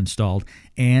DraftMaster installed,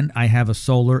 and I have a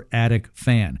solar attic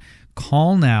fan.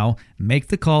 Call now. Make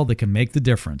the call that can make the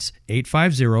difference.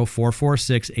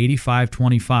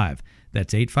 850-446-8525.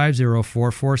 That's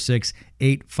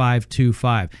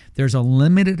 850-446-8525. There's a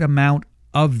limited amount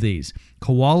of these.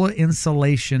 Koala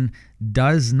Insulation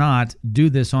does not do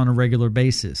this on a regular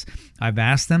basis. I've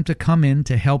asked them to come in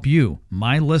to help you,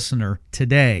 my listener,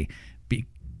 today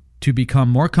to become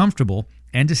more comfortable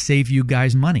and to save you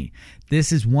guys money.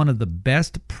 This is one of the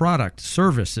best product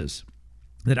services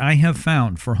that I have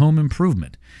found for home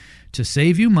improvement to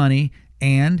save you money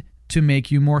and to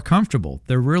make you more comfortable.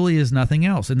 There really is nothing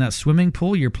else. And that swimming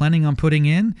pool you're planning on putting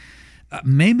in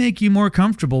may make you more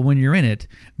comfortable when you're in it,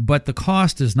 but the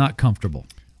cost is not comfortable.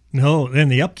 No,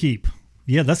 and the upkeep.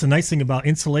 Yeah, that's the nice thing about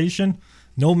insulation.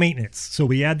 No maintenance. So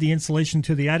we add the insulation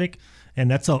to the attic, and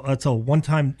that's a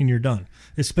one-time and you're done.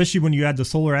 Especially when you add the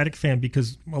solar attic fan,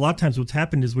 because a lot of times what's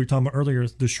happened is we were talking about earlier,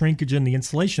 the shrinkage in the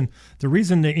insulation. The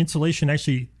reason the insulation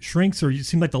actually shrinks or you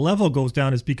seem like the level goes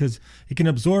down is because it can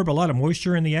absorb a lot of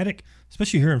moisture in the attic,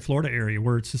 especially here in Florida area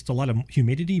where it's just a lot of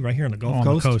humidity right here on the Gulf Coast.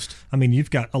 On the coast. I mean,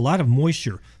 you've got a lot of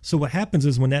moisture. So what happens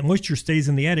is when that moisture stays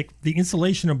in the attic, the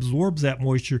insulation absorbs that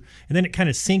moisture, and then it kind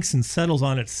of sinks and settles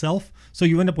on itself. So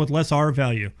you end up with less R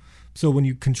value. So when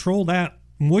you control that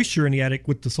moisture in the attic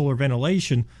with the solar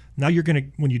ventilation, now you're going to,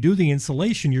 when you do the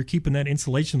insulation, you're keeping that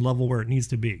insulation level where it needs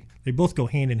to be. They both go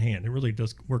hand in hand. It really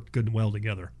does work good and well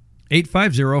together.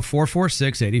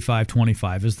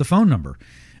 850-446-8525 is the phone number.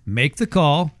 Make the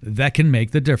call that can make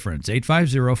the difference.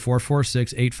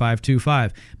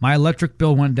 850-446-8525. My electric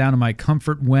bill went down and my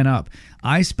comfort went up.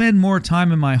 I spend more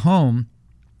time in my home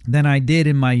than I did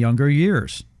in my younger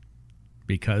years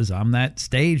because I'm that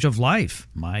stage of life.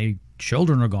 My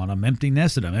children are gone. I'm empty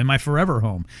nested. I'm in my forever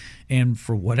home. And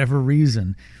for whatever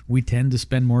reason, we tend to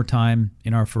spend more time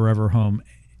in our forever home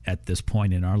at this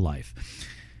point in our life.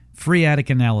 Free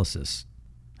attic analysis.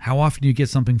 How often do you get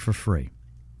something for free?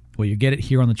 Well, you get it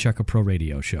here on the Check A Pro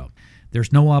Radio Show.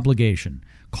 There's no obligation.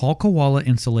 Call Koala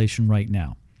Insulation right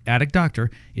now. Attic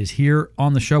Doctor, is here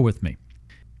on the show with me.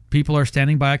 People are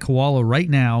standing by at Koala right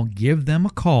now. Give them a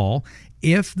call.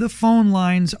 If the phone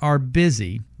lines are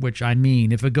busy, which I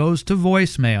mean if it goes to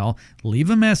voicemail, leave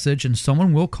a message and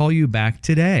someone will call you back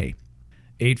today.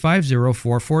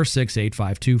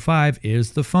 850-446-8525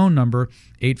 is the phone number,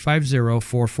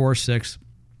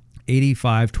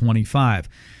 850-446-8525.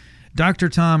 Dr.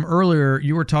 Tom, earlier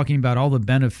you were talking about all the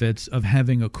benefits of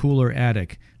having a cooler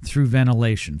attic through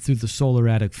ventilation, through the solar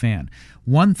attic fan.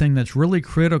 One thing that's really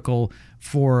critical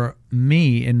for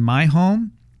me in my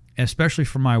home, especially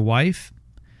for my wife,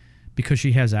 because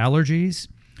she has allergies,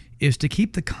 is to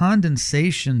keep the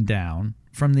condensation down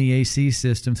from the AC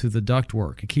system through the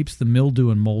ductwork. It keeps the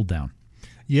mildew and mold down.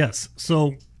 Yes.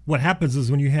 So what happens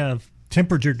is when you have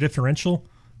temperature differential,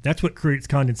 that's what creates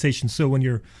condensation. So when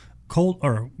your cold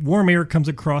or warm air comes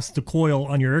across the coil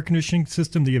on your air conditioning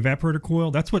system, the evaporator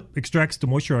coil, that's what extracts the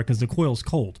moisture out because the coil is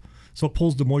cold. So it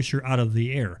pulls the moisture out of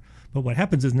the air. But what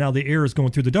happens is now the air is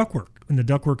going through the ductwork, and the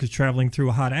ductwork is traveling through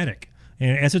a hot attic.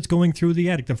 And as it's going through the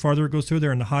attic, the farther it goes through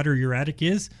there and the hotter your attic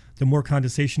is, the more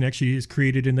condensation actually is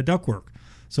created in the ductwork.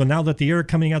 So now that the air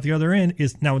coming out the other end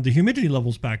is now the humidity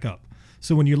levels back up.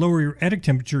 So when you lower your attic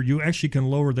temperature, you actually can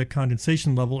lower the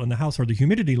condensation level in the house or the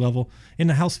humidity level, and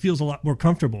the house feels a lot more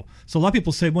comfortable. So a lot of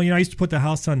people say, well, I used to put the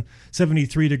house on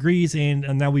 73 degrees and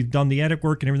now we've done the attic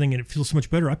work and everything and it feels so much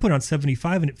better. I put it on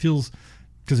 75 and it feels,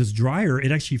 because it's drier,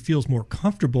 it actually feels more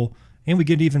comfortable. And we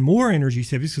get even more energy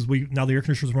savings because now the air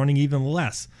conditioner is running even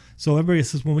less. So everybody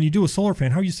says, well, when you do a solar fan,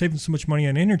 how are you saving so much money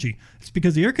on energy? It's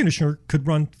because the air conditioner could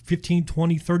run 15,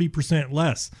 20, 30%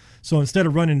 less. So instead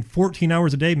of running 14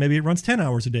 hours a day, maybe it runs 10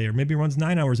 hours a day, or maybe it runs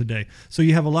 9 hours a day. So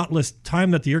you have a lot less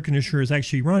time that the air conditioner is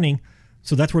actually running.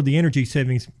 So that's where the energy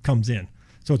savings comes in.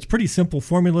 So it's pretty simple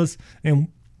formulas. And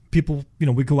people,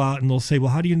 we go out and they'll say,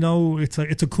 well, how do you know it's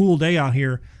a cool day out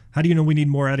here? How do you know we need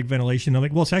more attic ventilation? I'm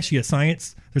like, well, it's actually a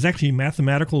science. There's actually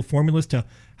mathematical formulas to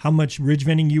how much ridge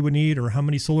venting you would need or how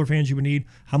many solar fans you would need,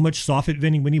 how much soffit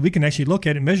venting we need. We can actually look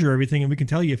at it, measure everything, and we can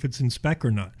tell you if it's in spec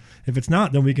or not. If it's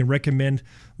not, then we can recommend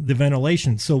the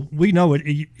ventilation. So we know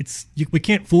we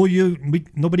can't fool you.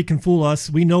 Nobody can fool us.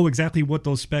 We know exactly what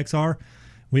those specs are.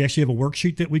 We actually have a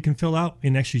worksheet that we can fill out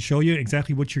and actually show you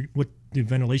exactly what the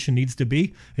ventilation needs to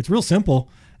be. It's real simple.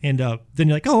 And then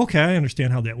you're like, oh, okay, I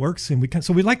understand how that works. And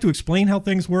so we like to explain how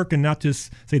things work and not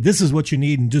just say, this is what you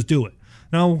need and just do it.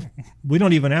 No, we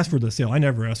don't even ask for the sale. I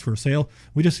never ask for a sale.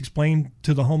 We just explain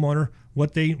to the homeowner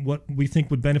what we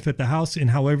think would benefit the house and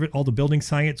however all the building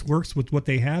science works with what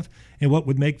they have and what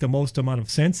would make the most amount of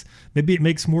sense. Maybe it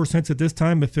makes more sense at this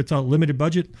time if it's a limited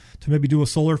budget to maybe do a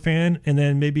solar fan, and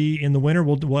then maybe in the winter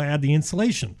we'll add the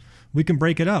insulation. We can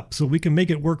break it up so we can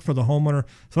make it work for the homeowner.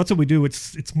 So that's what we do.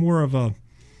 It's more of a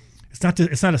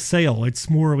It's not a sale. It's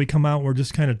more we come out, we're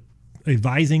just kind of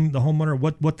advising the homeowner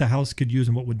what the house could use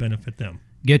and what would benefit them.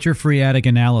 Get your free attic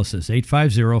analysis,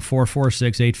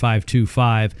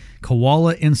 850-446-8525.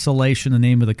 Koala Insulation, the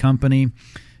name of the company.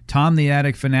 Tom the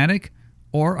Attic Fanatic,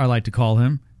 or I like to call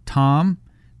him Tom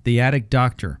the Attic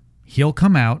Doctor. He'll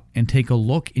come out and take a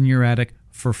look in your attic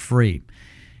for free.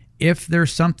 If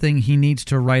there's something he needs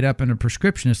to write up in a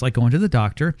prescription, it's like going to the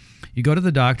doctor. You go to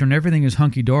the doctor and everything is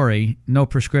hunky-dory, no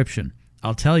prescription.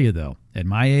 I'll tell you, though, at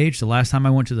my age, the last time I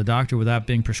went to the doctor without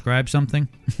being prescribed something,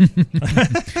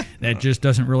 that just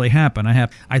doesn't really happen. I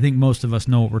think most of us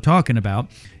know what we're talking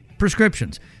about.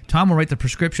 Prescriptions. Tom will write the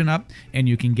prescription up, and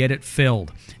you can get it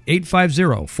filled.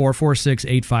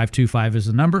 850-446-8525 is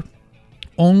the number.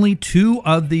 Only 2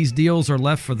 of these deals are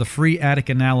left for the free attic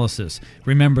analysis.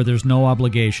 Remember, there's no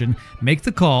obligation. Make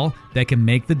the call that can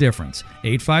make the difference.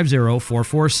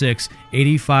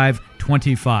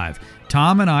 850-446-8525.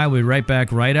 Tom and I will be right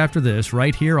back right after this,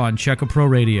 right here on Checka Pro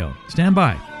Radio. Stand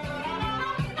by.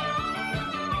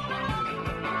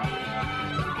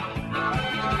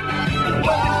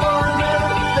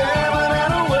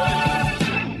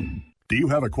 Do you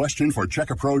have a question for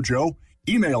Checka Pro Joe?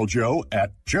 Email Joe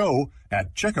at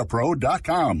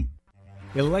checkapro.com.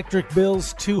 Electric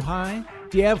bills too high?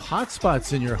 Do you have hot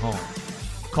spots in your home?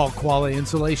 Call Koala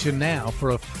Insulation now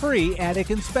for a free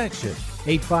attic inspection.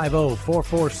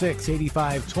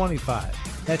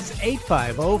 850-446-8525. That's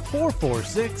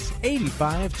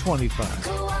 850-446-8525.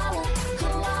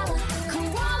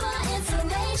 Koala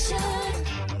Insulation.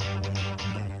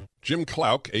 Jim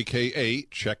Clouk, a.k.a.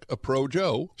 Check-A-Pro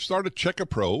Joe, started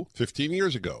Check-A-Pro 15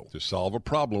 years ago to solve a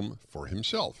problem for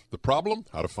himself. The problem?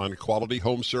 How to find a quality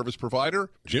home service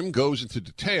provider? Jim goes into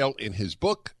detail in his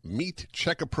book, Meet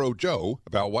Check-A-Pro Joe,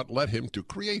 about what led him to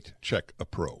create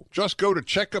Check-A-Pro. Just go to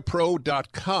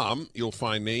checkapro.com. You'll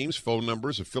find names, phone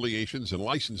numbers, affiliations, and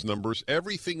license numbers,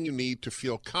 everything you need to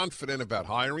feel confident about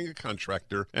hiring a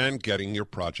contractor and getting your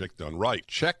project done right.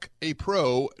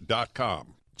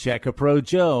 Checkapro.com. Check-A-Pro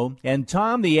Joe and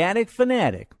Tom the Attic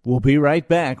Fanatic will be right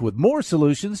back with more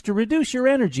solutions to reduce your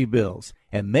energy bills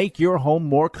and make your home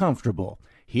more comfortable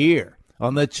here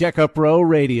on the Check-A-Pro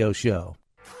Radio Show.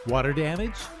 Water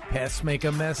damage? Pests make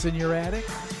a mess in your attic?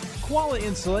 Koala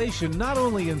Insulation not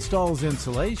only installs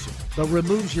insulation, but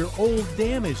removes your old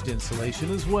damaged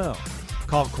insulation as well.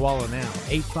 Call Koala now,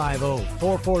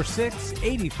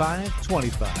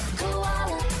 850-446-8525.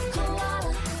 Koala,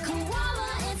 koala,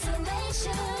 koala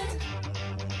insulation.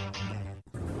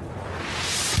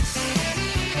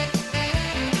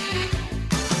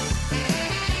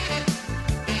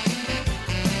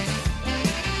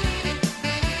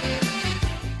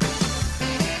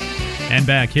 And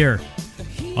back here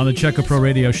on the Check-A-Pro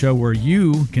Radio Show, where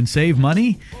you can save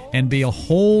money and be a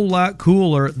whole lot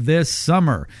cooler this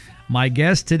summer. My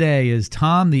guest today is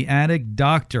Tom the Attic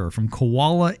Doctor from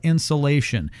Koala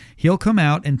Insulation. He'll come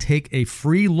out and take a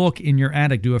free look in your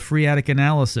attic, do a free attic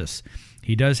analysis.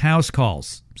 He does house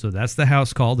calls, so that's the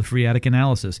house call, the free attic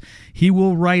analysis. He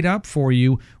will write up for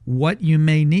you what you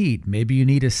may need. Maybe you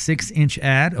need a 6-inch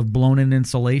ad of blown-in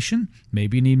insulation.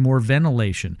 Maybe you need more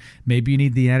ventilation. Maybe you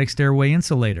need the attic stairway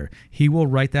insulator. He will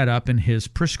write that up in his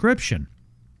prescription.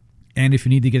 And if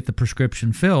you need to get the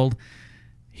prescription filled,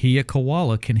 he at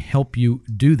Koala can help you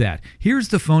do that. Here's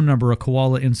the phone number of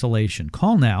Koala Insulation.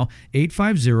 Call now,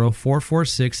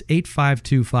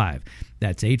 850-446-8525.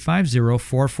 That's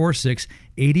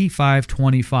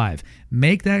 850-446-8525.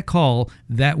 Make that call.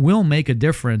 That will make a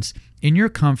difference in your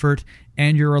comfort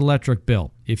and your electric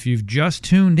bill. If you've just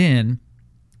tuned in,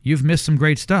 you've missed some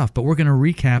great stuff, but we're going to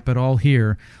recap it all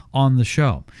here on the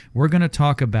show. We're going to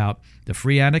talk about the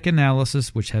free attic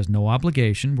analysis, which has no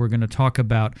obligation. We're going to talk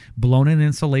about blown-in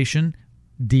insulation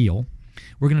deal.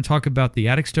 We're going to talk about the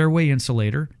attic stairway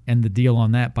insulator and the deal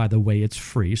on that. By the way, it's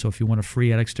free, so if you want a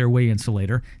free attic stairway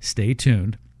insulator, stay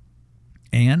tuned.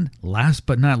 And last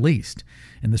but not least,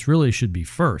 and this really should be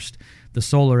first, the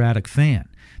solar attic fan,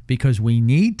 because we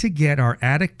need to get our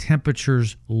attic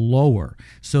temperatures lower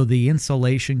so the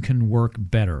insulation can work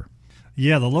better.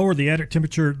 Yeah, the lower the attic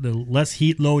temperature, the less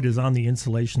heat load is on the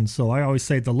insulation. So I always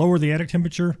say the lower the attic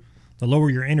temperature, the lower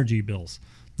your energy bills.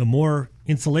 The more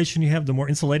insulation you have, the more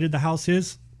insulated the house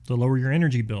is, the lower your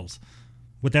energy bills.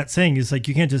 What that's saying is, like,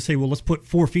 you can't just say, well, let's put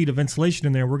 4 feet of insulation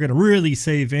in there. We're going to really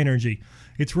save energy.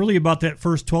 It's really about that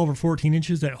first 12 or 14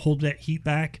 inches that hold that heat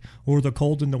back or the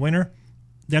cold in the winter.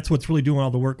 That's what's really doing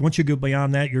all the work. Once you go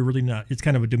beyond that, you're really not. It's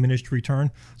kind of a diminished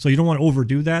return. So you don't want to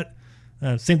overdo that.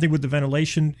 Same thing with the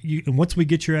ventilation. Once we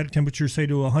get your attic temperature, say,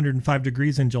 to 105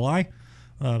 degrees in July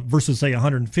versus, say,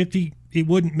 150, it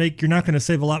wouldn't make, you're not going to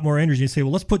save a lot more energy. You say,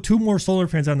 well, let's put 2 more solar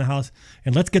fans on the house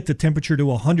and let's get the temperature to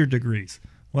 100 degrees.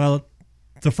 Well,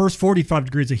 the first 45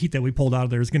 degrees of heat that we pulled out of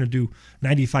there is going to do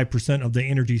 95% of the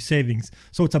energy savings.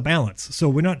 So it's a balance. So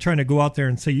we're not trying to go out there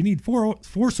and say you need four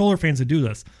solar fans to do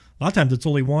this. A lot of times it's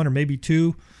only 1 or maybe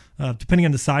 2, depending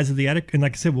on the size of the attic. And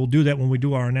like I said, we'll do that when we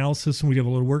do our analysis and we have a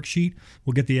little worksheet.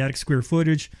 We'll get the attic square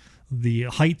footage, the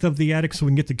height of the attic, so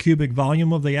we can get the cubic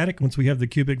volume of the attic. Once we have the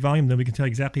cubic volume, then we can tell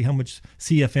exactly how much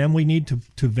CFM we need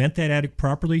to vent that attic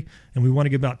properly. And we want to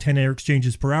get about 10 air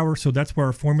exchanges per hour. So that's where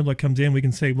our formula comes in. We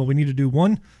can say, well, we need to do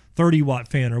one 30-watt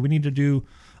fan, or we need to do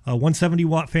a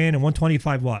 170-watt fan and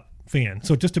 125-watt fan.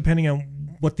 So just depending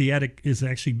on what the attic is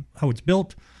actually, how it's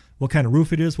built, what kind of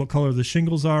roof it is, what color the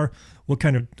shingles are, what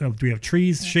kind of, do we have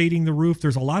trees shading the roof?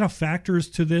 There's a lot of factors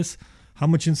to this. How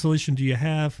much insulation do you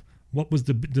have? What was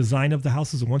the design of the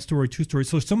house? Is it 1-story, 2-story?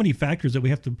 So there's so many factors that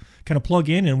we have to kind of plug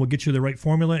in, and we'll get you the right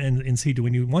formula and see, do we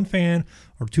need 1 fan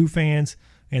or 2 fans?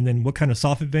 And then what kind of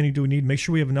soffit venting do we need? Make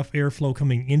sure we have enough airflow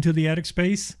coming into the attic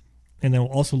space. And then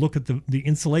we'll also look at the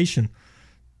insulation.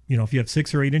 You know, if you have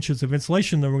 6 or 8 inches of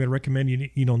insulation, then we're going to recommend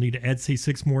you don't need to add, say,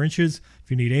 6 more inches.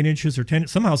 If you need 8 inches or 10,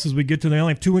 some houses we get to, they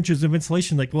only have 2 inches of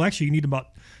insulation. Like, well, actually, you need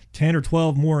about 10 or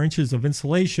 12 more inches of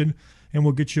insulation, and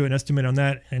we'll get you an estimate on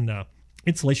that. And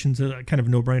insulation's a kind of a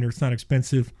no-brainer. It's not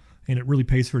expensive, and it really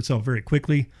pays for itself very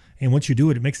quickly. And once you do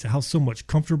it, it makes the house so much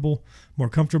more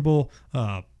comfortable,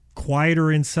 quieter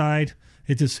inside.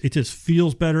 It just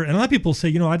feels better. And a lot of people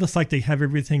say, I just like to have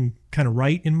everything kind of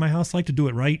right in my house. I like to do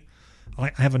it right.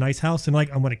 I have a nice house and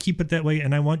like I want to keep it that way,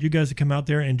 and I want you guys to come out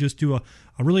there and just do a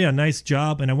really nice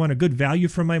job, and I want a good value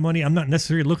for my money. I'm not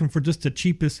necessarily looking for just the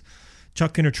cheapest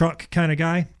chuck in a truck kind of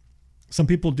guy. Some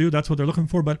people do. That's what they're looking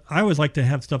for. But I always like to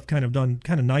have stuff kind of done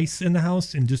kind of nice in the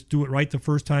house and just do it right the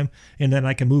first time. And then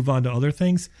I can move on to other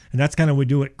things. And that's kind of what we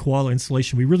do at Koala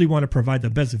Installation. We really want to provide the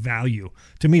best value.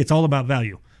 To me, it's all about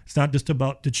value. It's not just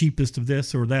about the cheapest of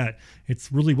this or that.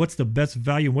 It's really what's the best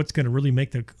value and what's going to really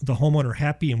make the homeowner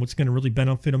happy and what's going to really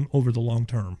benefit them over the long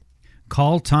term.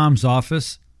 Call Tom's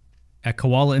office at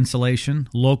Koala Installation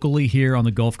locally here on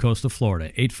the Gulf Coast of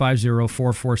Florida,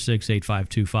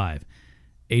 850-446-8525.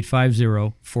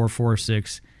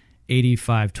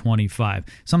 850-446-8525.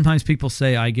 Sometimes people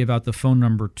say I give out the phone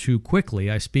number too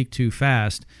quickly. I speak too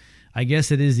fast. I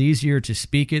guess it is easier to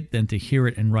speak it than to hear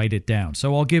it and write it down.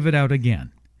 So I'll give it out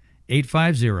again.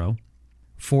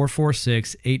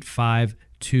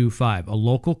 850-446-8525. A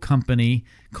local company,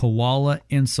 Koala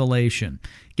Insulation.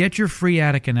 Get your free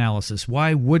attic analysis.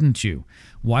 Why wouldn't you?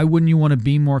 Why wouldn't you want to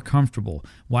be more comfortable?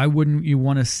 Why wouldn't you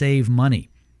want to save money?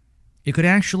 It could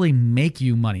actually make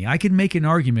you money. I could make an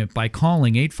argument by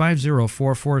calling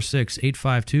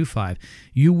 850-446-8525.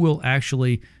 You will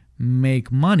actually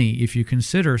make money if you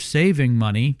consider saving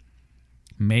money,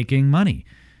 making money.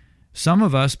 Some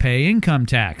of us pay income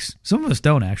tax. Some of us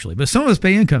don't actually, but some of us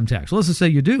pay income tax. Well, let's just say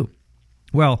you do.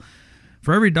 Well,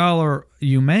 for every dollar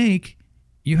you make,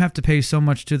 you have to pay so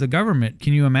much to the government.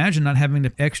 Can you imagine not having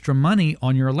the extra money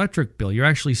on your electric bill? You're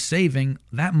actually saving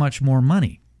that much more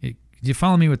money. Do you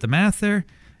follow me with the math there?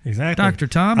 Exactly. Dr.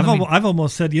 Tom? I've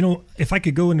almost said, if I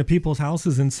could go into people's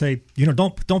houses and say,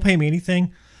 don't pay me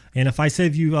anything. And if I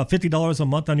save you $50 a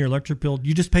month on your electric bill,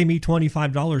 you just pay me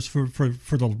 $25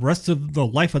 for the rest of the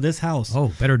life of this house.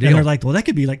 Oh, better deal. And they're like, well, that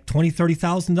could be like $20,000,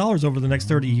 $30,000 over the next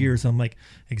 30 years. I'm like,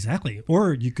 exactly.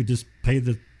 Or you could just pay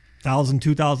the $1,000,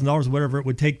 $2,000, whatever it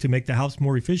would take to make the house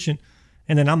more efficient.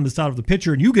 And then I'm just out of the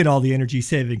picture and you get all the energy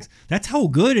savings. That's how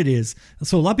good it is.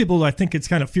 So a lot of people, I think it's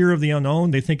kind of fear of the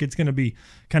unknown. They think it's going to be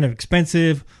kind of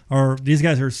expensive, or these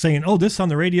guys are saying, oh, this is on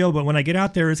the radio, but when I get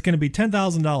out there, it's going to be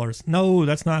 $10,000. No,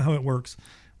 that's not how it works.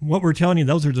 What we're telling you,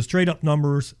 those are the straight up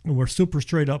numbers. We're super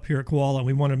straight up here at Koala, and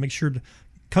we want to make sure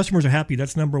customers are happy.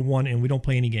 That's number one, and we don't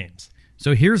play any games.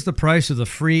 So here's the price of the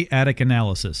free attic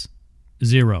analysis.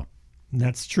 $0.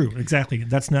 That's true. Exactly.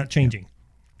 That's not changing.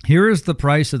 Here is the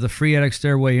price of the free attic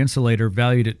stairway insulator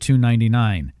valued at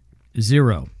 $299.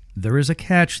 $0. There is a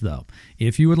catch, though.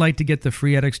 If you would like to get the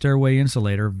free attic stairway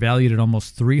insulator valued at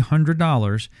almost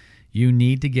 $300, you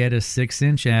need to get a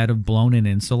 6-inch ad of blown-in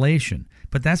insulation.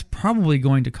 But that's probably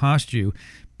going to cost you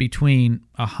between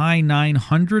a high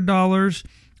 $900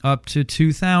 up to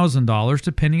 $2,000,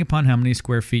 depending upon how many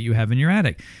square feet you have in your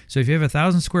attic. So if you have a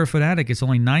 1,000 square foot attic, it's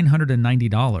only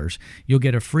 $990. You'll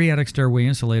get a free attic stairway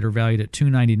insulator valued at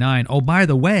 $299. Oh, by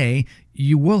the way,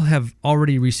 you will have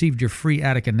already received your free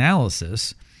attic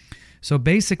analysis. So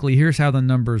basically, here's how the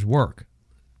numbers work.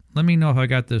 Let me know if I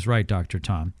got this right, Dr.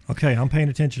 Tom. Okay, I'm paying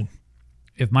attention.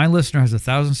 If my listener has a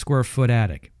 1,000 square foot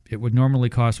attic, it would normally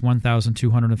cost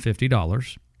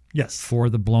 $1,250. Yes. For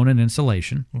the blown-in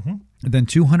insulation. Mm-hmm. And then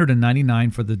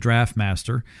 $299 for the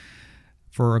DraftMaster,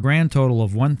 for a grand total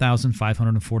of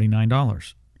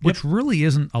 $1,549, which really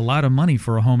isn't a lot of money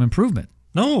for a home improvement.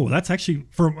 No, that's actually,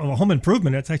 for a home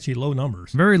improvement, that's actually low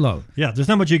numbers. Very low. Yeah, there's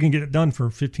not much you can get it done for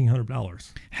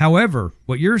 $1,500. However,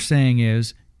 what you're saying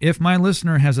is, if my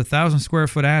listener has a 1,000 square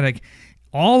foot attic,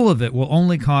 all of it will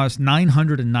only cost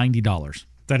 $990.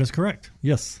 That is correct.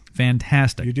 Yes.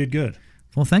 Fantastic. You did good.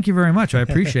 Well, thank you very much. I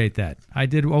appreciate that. I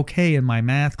did okay in my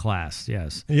math class,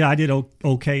 yes. Yeah, I did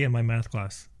okay in my math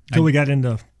class. Until we got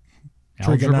into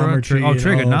algebra, trigonometry.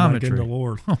 Trigonometry. Oh, my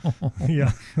Lord.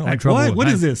 Yeah. I had trouble what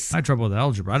is this? I had trouble with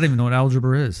algebra. I didn't even know what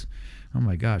algebra is. Oh,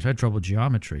 my gosh. I had trouble with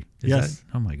geometry. Yes.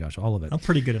 Oh, my gosh. All of it. I'm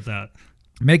pretty good at that.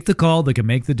 Make the call that can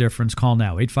make the difference. Call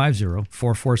now,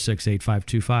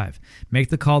 850-446-8525. Make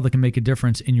the call that can make a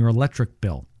difference in your electric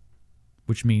bill,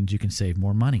 which means you can save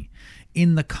more money.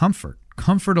 In the comfort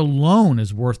alone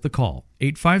is worth the call.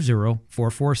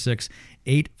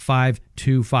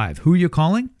 850-446-8525. Who are you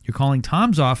calling? You're calling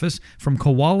Tom's office from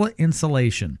Koala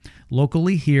Insulation,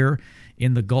 locally here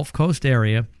in the Gulf Coast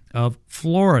area of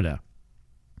Florida.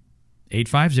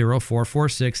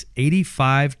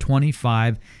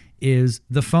 850-446-8525 is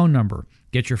the phone number.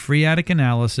 Get your free attic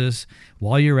analysis.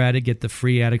 While you're at it, get the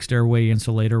free attic stairway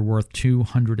insulator worth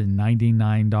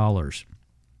 $299.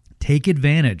 Take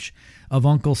advantage of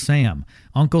Uncle Sam.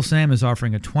 Uncle Sam is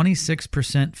offering a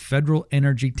 26% federal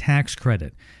energy tax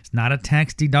credit. It's not a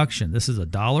tax deduction. This is a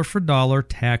dollar for dollar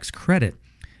tax credit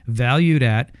valued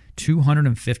at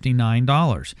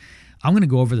 $259. I'm going to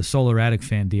go over the Solar Attic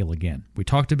fan deal again. We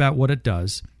talked about what it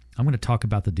does. I'm going to talk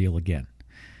about the deal again.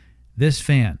 This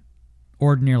fan,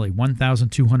 ordinarily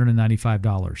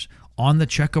 $1,295. On the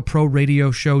Check-A Pro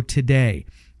radio show today,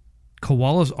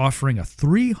 Koala's offering a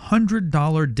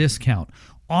 $300 discount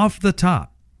off the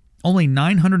top, only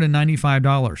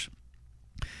 $995.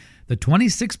 The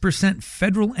 26%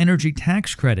 federal energy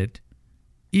tax credit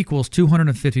equals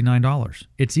 $259.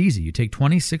 It's easy. You take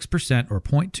 26% or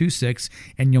 0.26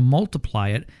 and you multiply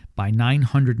it by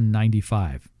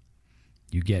 995.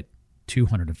 You get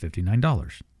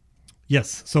 $259.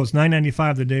 Yes. So it's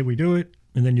 $995 the day we do it,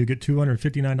 and then you get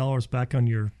 $259 back on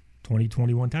your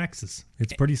 2021 taxes.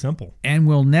 It's pretty simple. And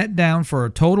will net down for a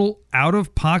total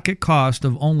out-of-pocket cost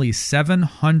of only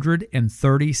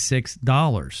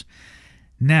 $736.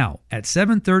 Now, at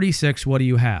 $736, what do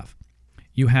you have?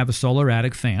 You have a Solar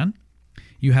Attic fan.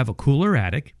 You have a cooler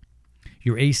attic.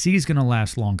 Your AC is going to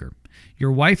last longer.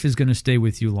 Your wife is going to stay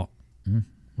with you long.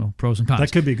 Well, pros and cons.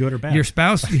 That could be good or bad. Your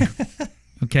spouse,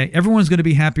 okay, everyone's going to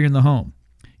be happier in the home.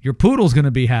 Your poodle's going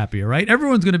to be happier, right?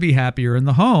 Everyone's going to be happier in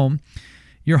the home.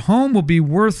 Your home will be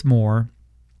worth more.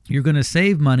 You're going to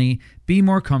save money, be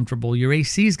more comfortable. Your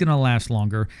AC is going to last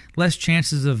longer, less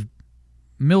chances of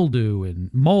mildew and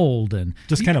mold and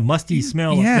just kind of musty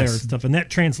smell up Yes. there and stuff, and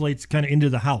that translates kind of into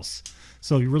the house.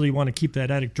 So you really want to keep that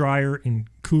attic drier and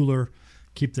cooler,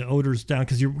 keep the odors down,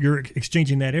 because you're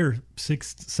exchanging that air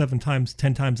 6, 7 times,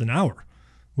 10 times an hour.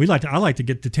 I like to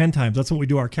get to 10 times. That's what we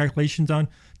do our calculations on.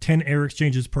 10 air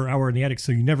exchanges per hour in the attic,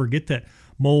 so you never get that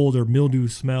mold or mildew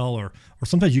smell, or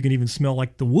sometimes you can even smell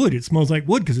like the wood. It smells like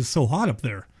wood because it's so hot up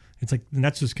there. It's like, and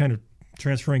that's just kind of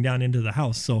transferring down into the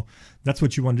house. So that's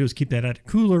what you want to do, is keep that attic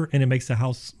cooler, and it makes the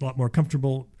house a lot more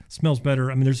comfortable, smells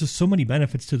better. I mean, there's just so many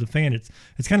benefits to the fan. It's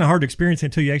kind of hard to experience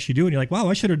until you actually do it. You're like, wow,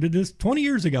 I should have did this 20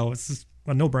 years ago. It's just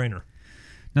a no-brainer.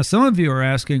 Now, some of you are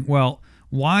asking, well,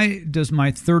 why does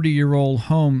my 30-year-old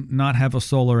home not have a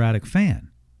Solar Attic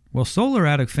fan? Well, Solar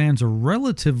Attic fans are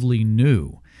relatively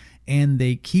new, and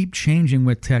they keep changing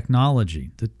with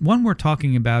technology. The one we're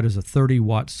talking about is a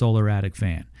 30-watt Solar Attic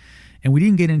fan. And we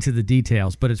didn't get into the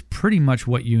details, but it's pretty much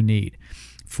what you need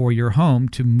for your home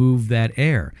to move that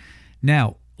air.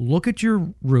 Now, look at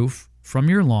your roof from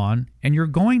your lawn, and you're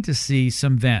going to see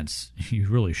some vents. You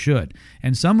really should.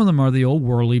 And some of them are the old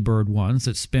whirly-bird ones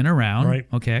that spin around, right,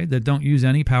 okay, that don't use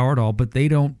any power at all, but they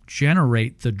don't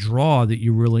generate the draw that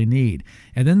you really need.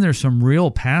 And then there's some real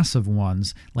passive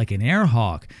ones, like an Air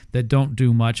Hawk, that don't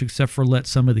do much except for let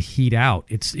some of the heat out.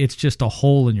 It's just a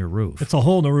hole in your roof. It's a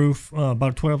hole in the roof,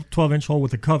 about a 12-inch hole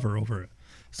with a cover over it.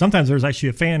 Sometimes there's actually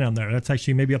a fan on there. That's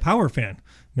actually maybe a power fan.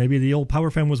 Maybe the old power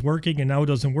fan was working and now it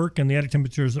doesn't work, and the attic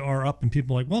temperatures are up, and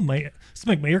people are like, well, it's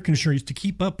like my air conditioner used to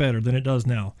keep up better than it does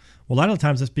now. Well, a lot of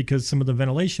times that's because some of the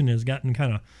ventilation has gotten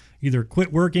kind of either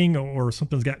quit working or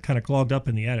something's got kind of clogged up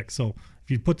in the attic. So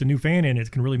if you put the new fan in, it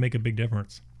can really make a big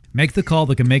difference. Make the call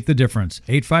that can make the difference.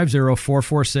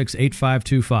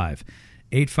 850-446-8525.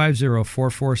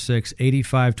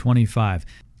 850-446-8525.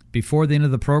 Before the end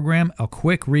of the program, a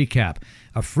quick recap.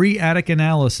 A free attic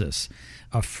analysis.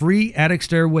 A free attic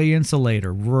stairway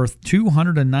insulator worth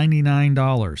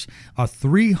 $299. A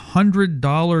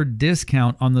 $300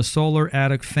 discount on the Solar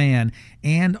Attic fan,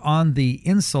 and on the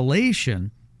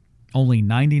insulation, only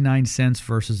 99 cents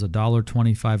versus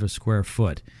 $1.25 a square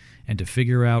foot. And to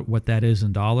figure out what that is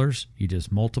in dollars, you just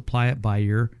multiply it by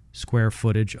your square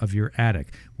footage of your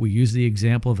attic. We use the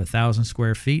example of 1,000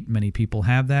 square feet. Many people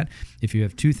have that. If you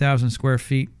have 2,000 square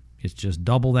feet, it's just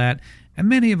double that. And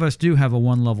many of us do have a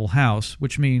one-level house,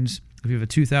 which means if you have a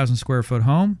 2,000 square foot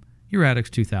home, your attic's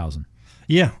 2,000.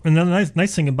 Yeah, and the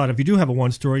nice thing about it, if you do have a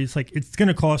one-story, it's like it's going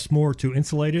to cost more to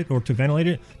insulate it or to ventilate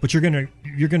it, but you're going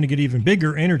to get even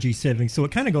bigger energy savings. So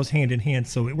it kind of goes hand in hand.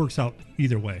 So it works out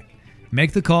either way.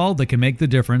 Make the call that can make the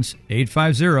difference.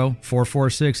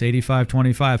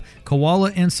 850-446-8525.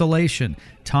 Koala Insulation.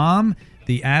 Tom,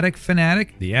 the attic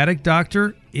fanatic, the attic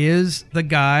doctor, is the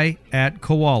guy at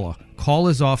Koala. Call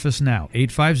his office now,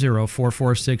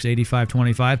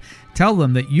 850-446-8525. Tell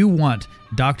them that you want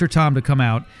Dr. Tom to come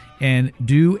out and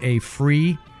do a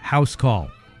free house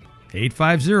call.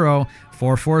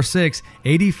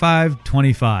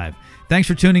 850-446-8525. Thanks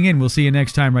for tuning in. We'll see you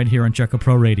next time right here on Check-A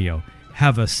Pro Radio.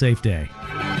 Have a safe day.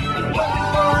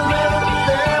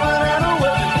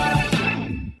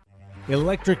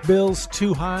 Electric bills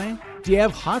too high? Do you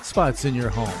have hot spots in your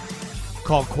home?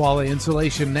 Call Koala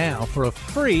Insulation now for a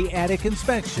free attic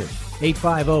inspection.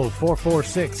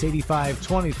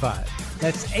 850-446-8525.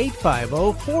 That's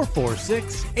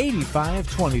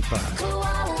 850-446-8525.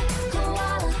 Koala.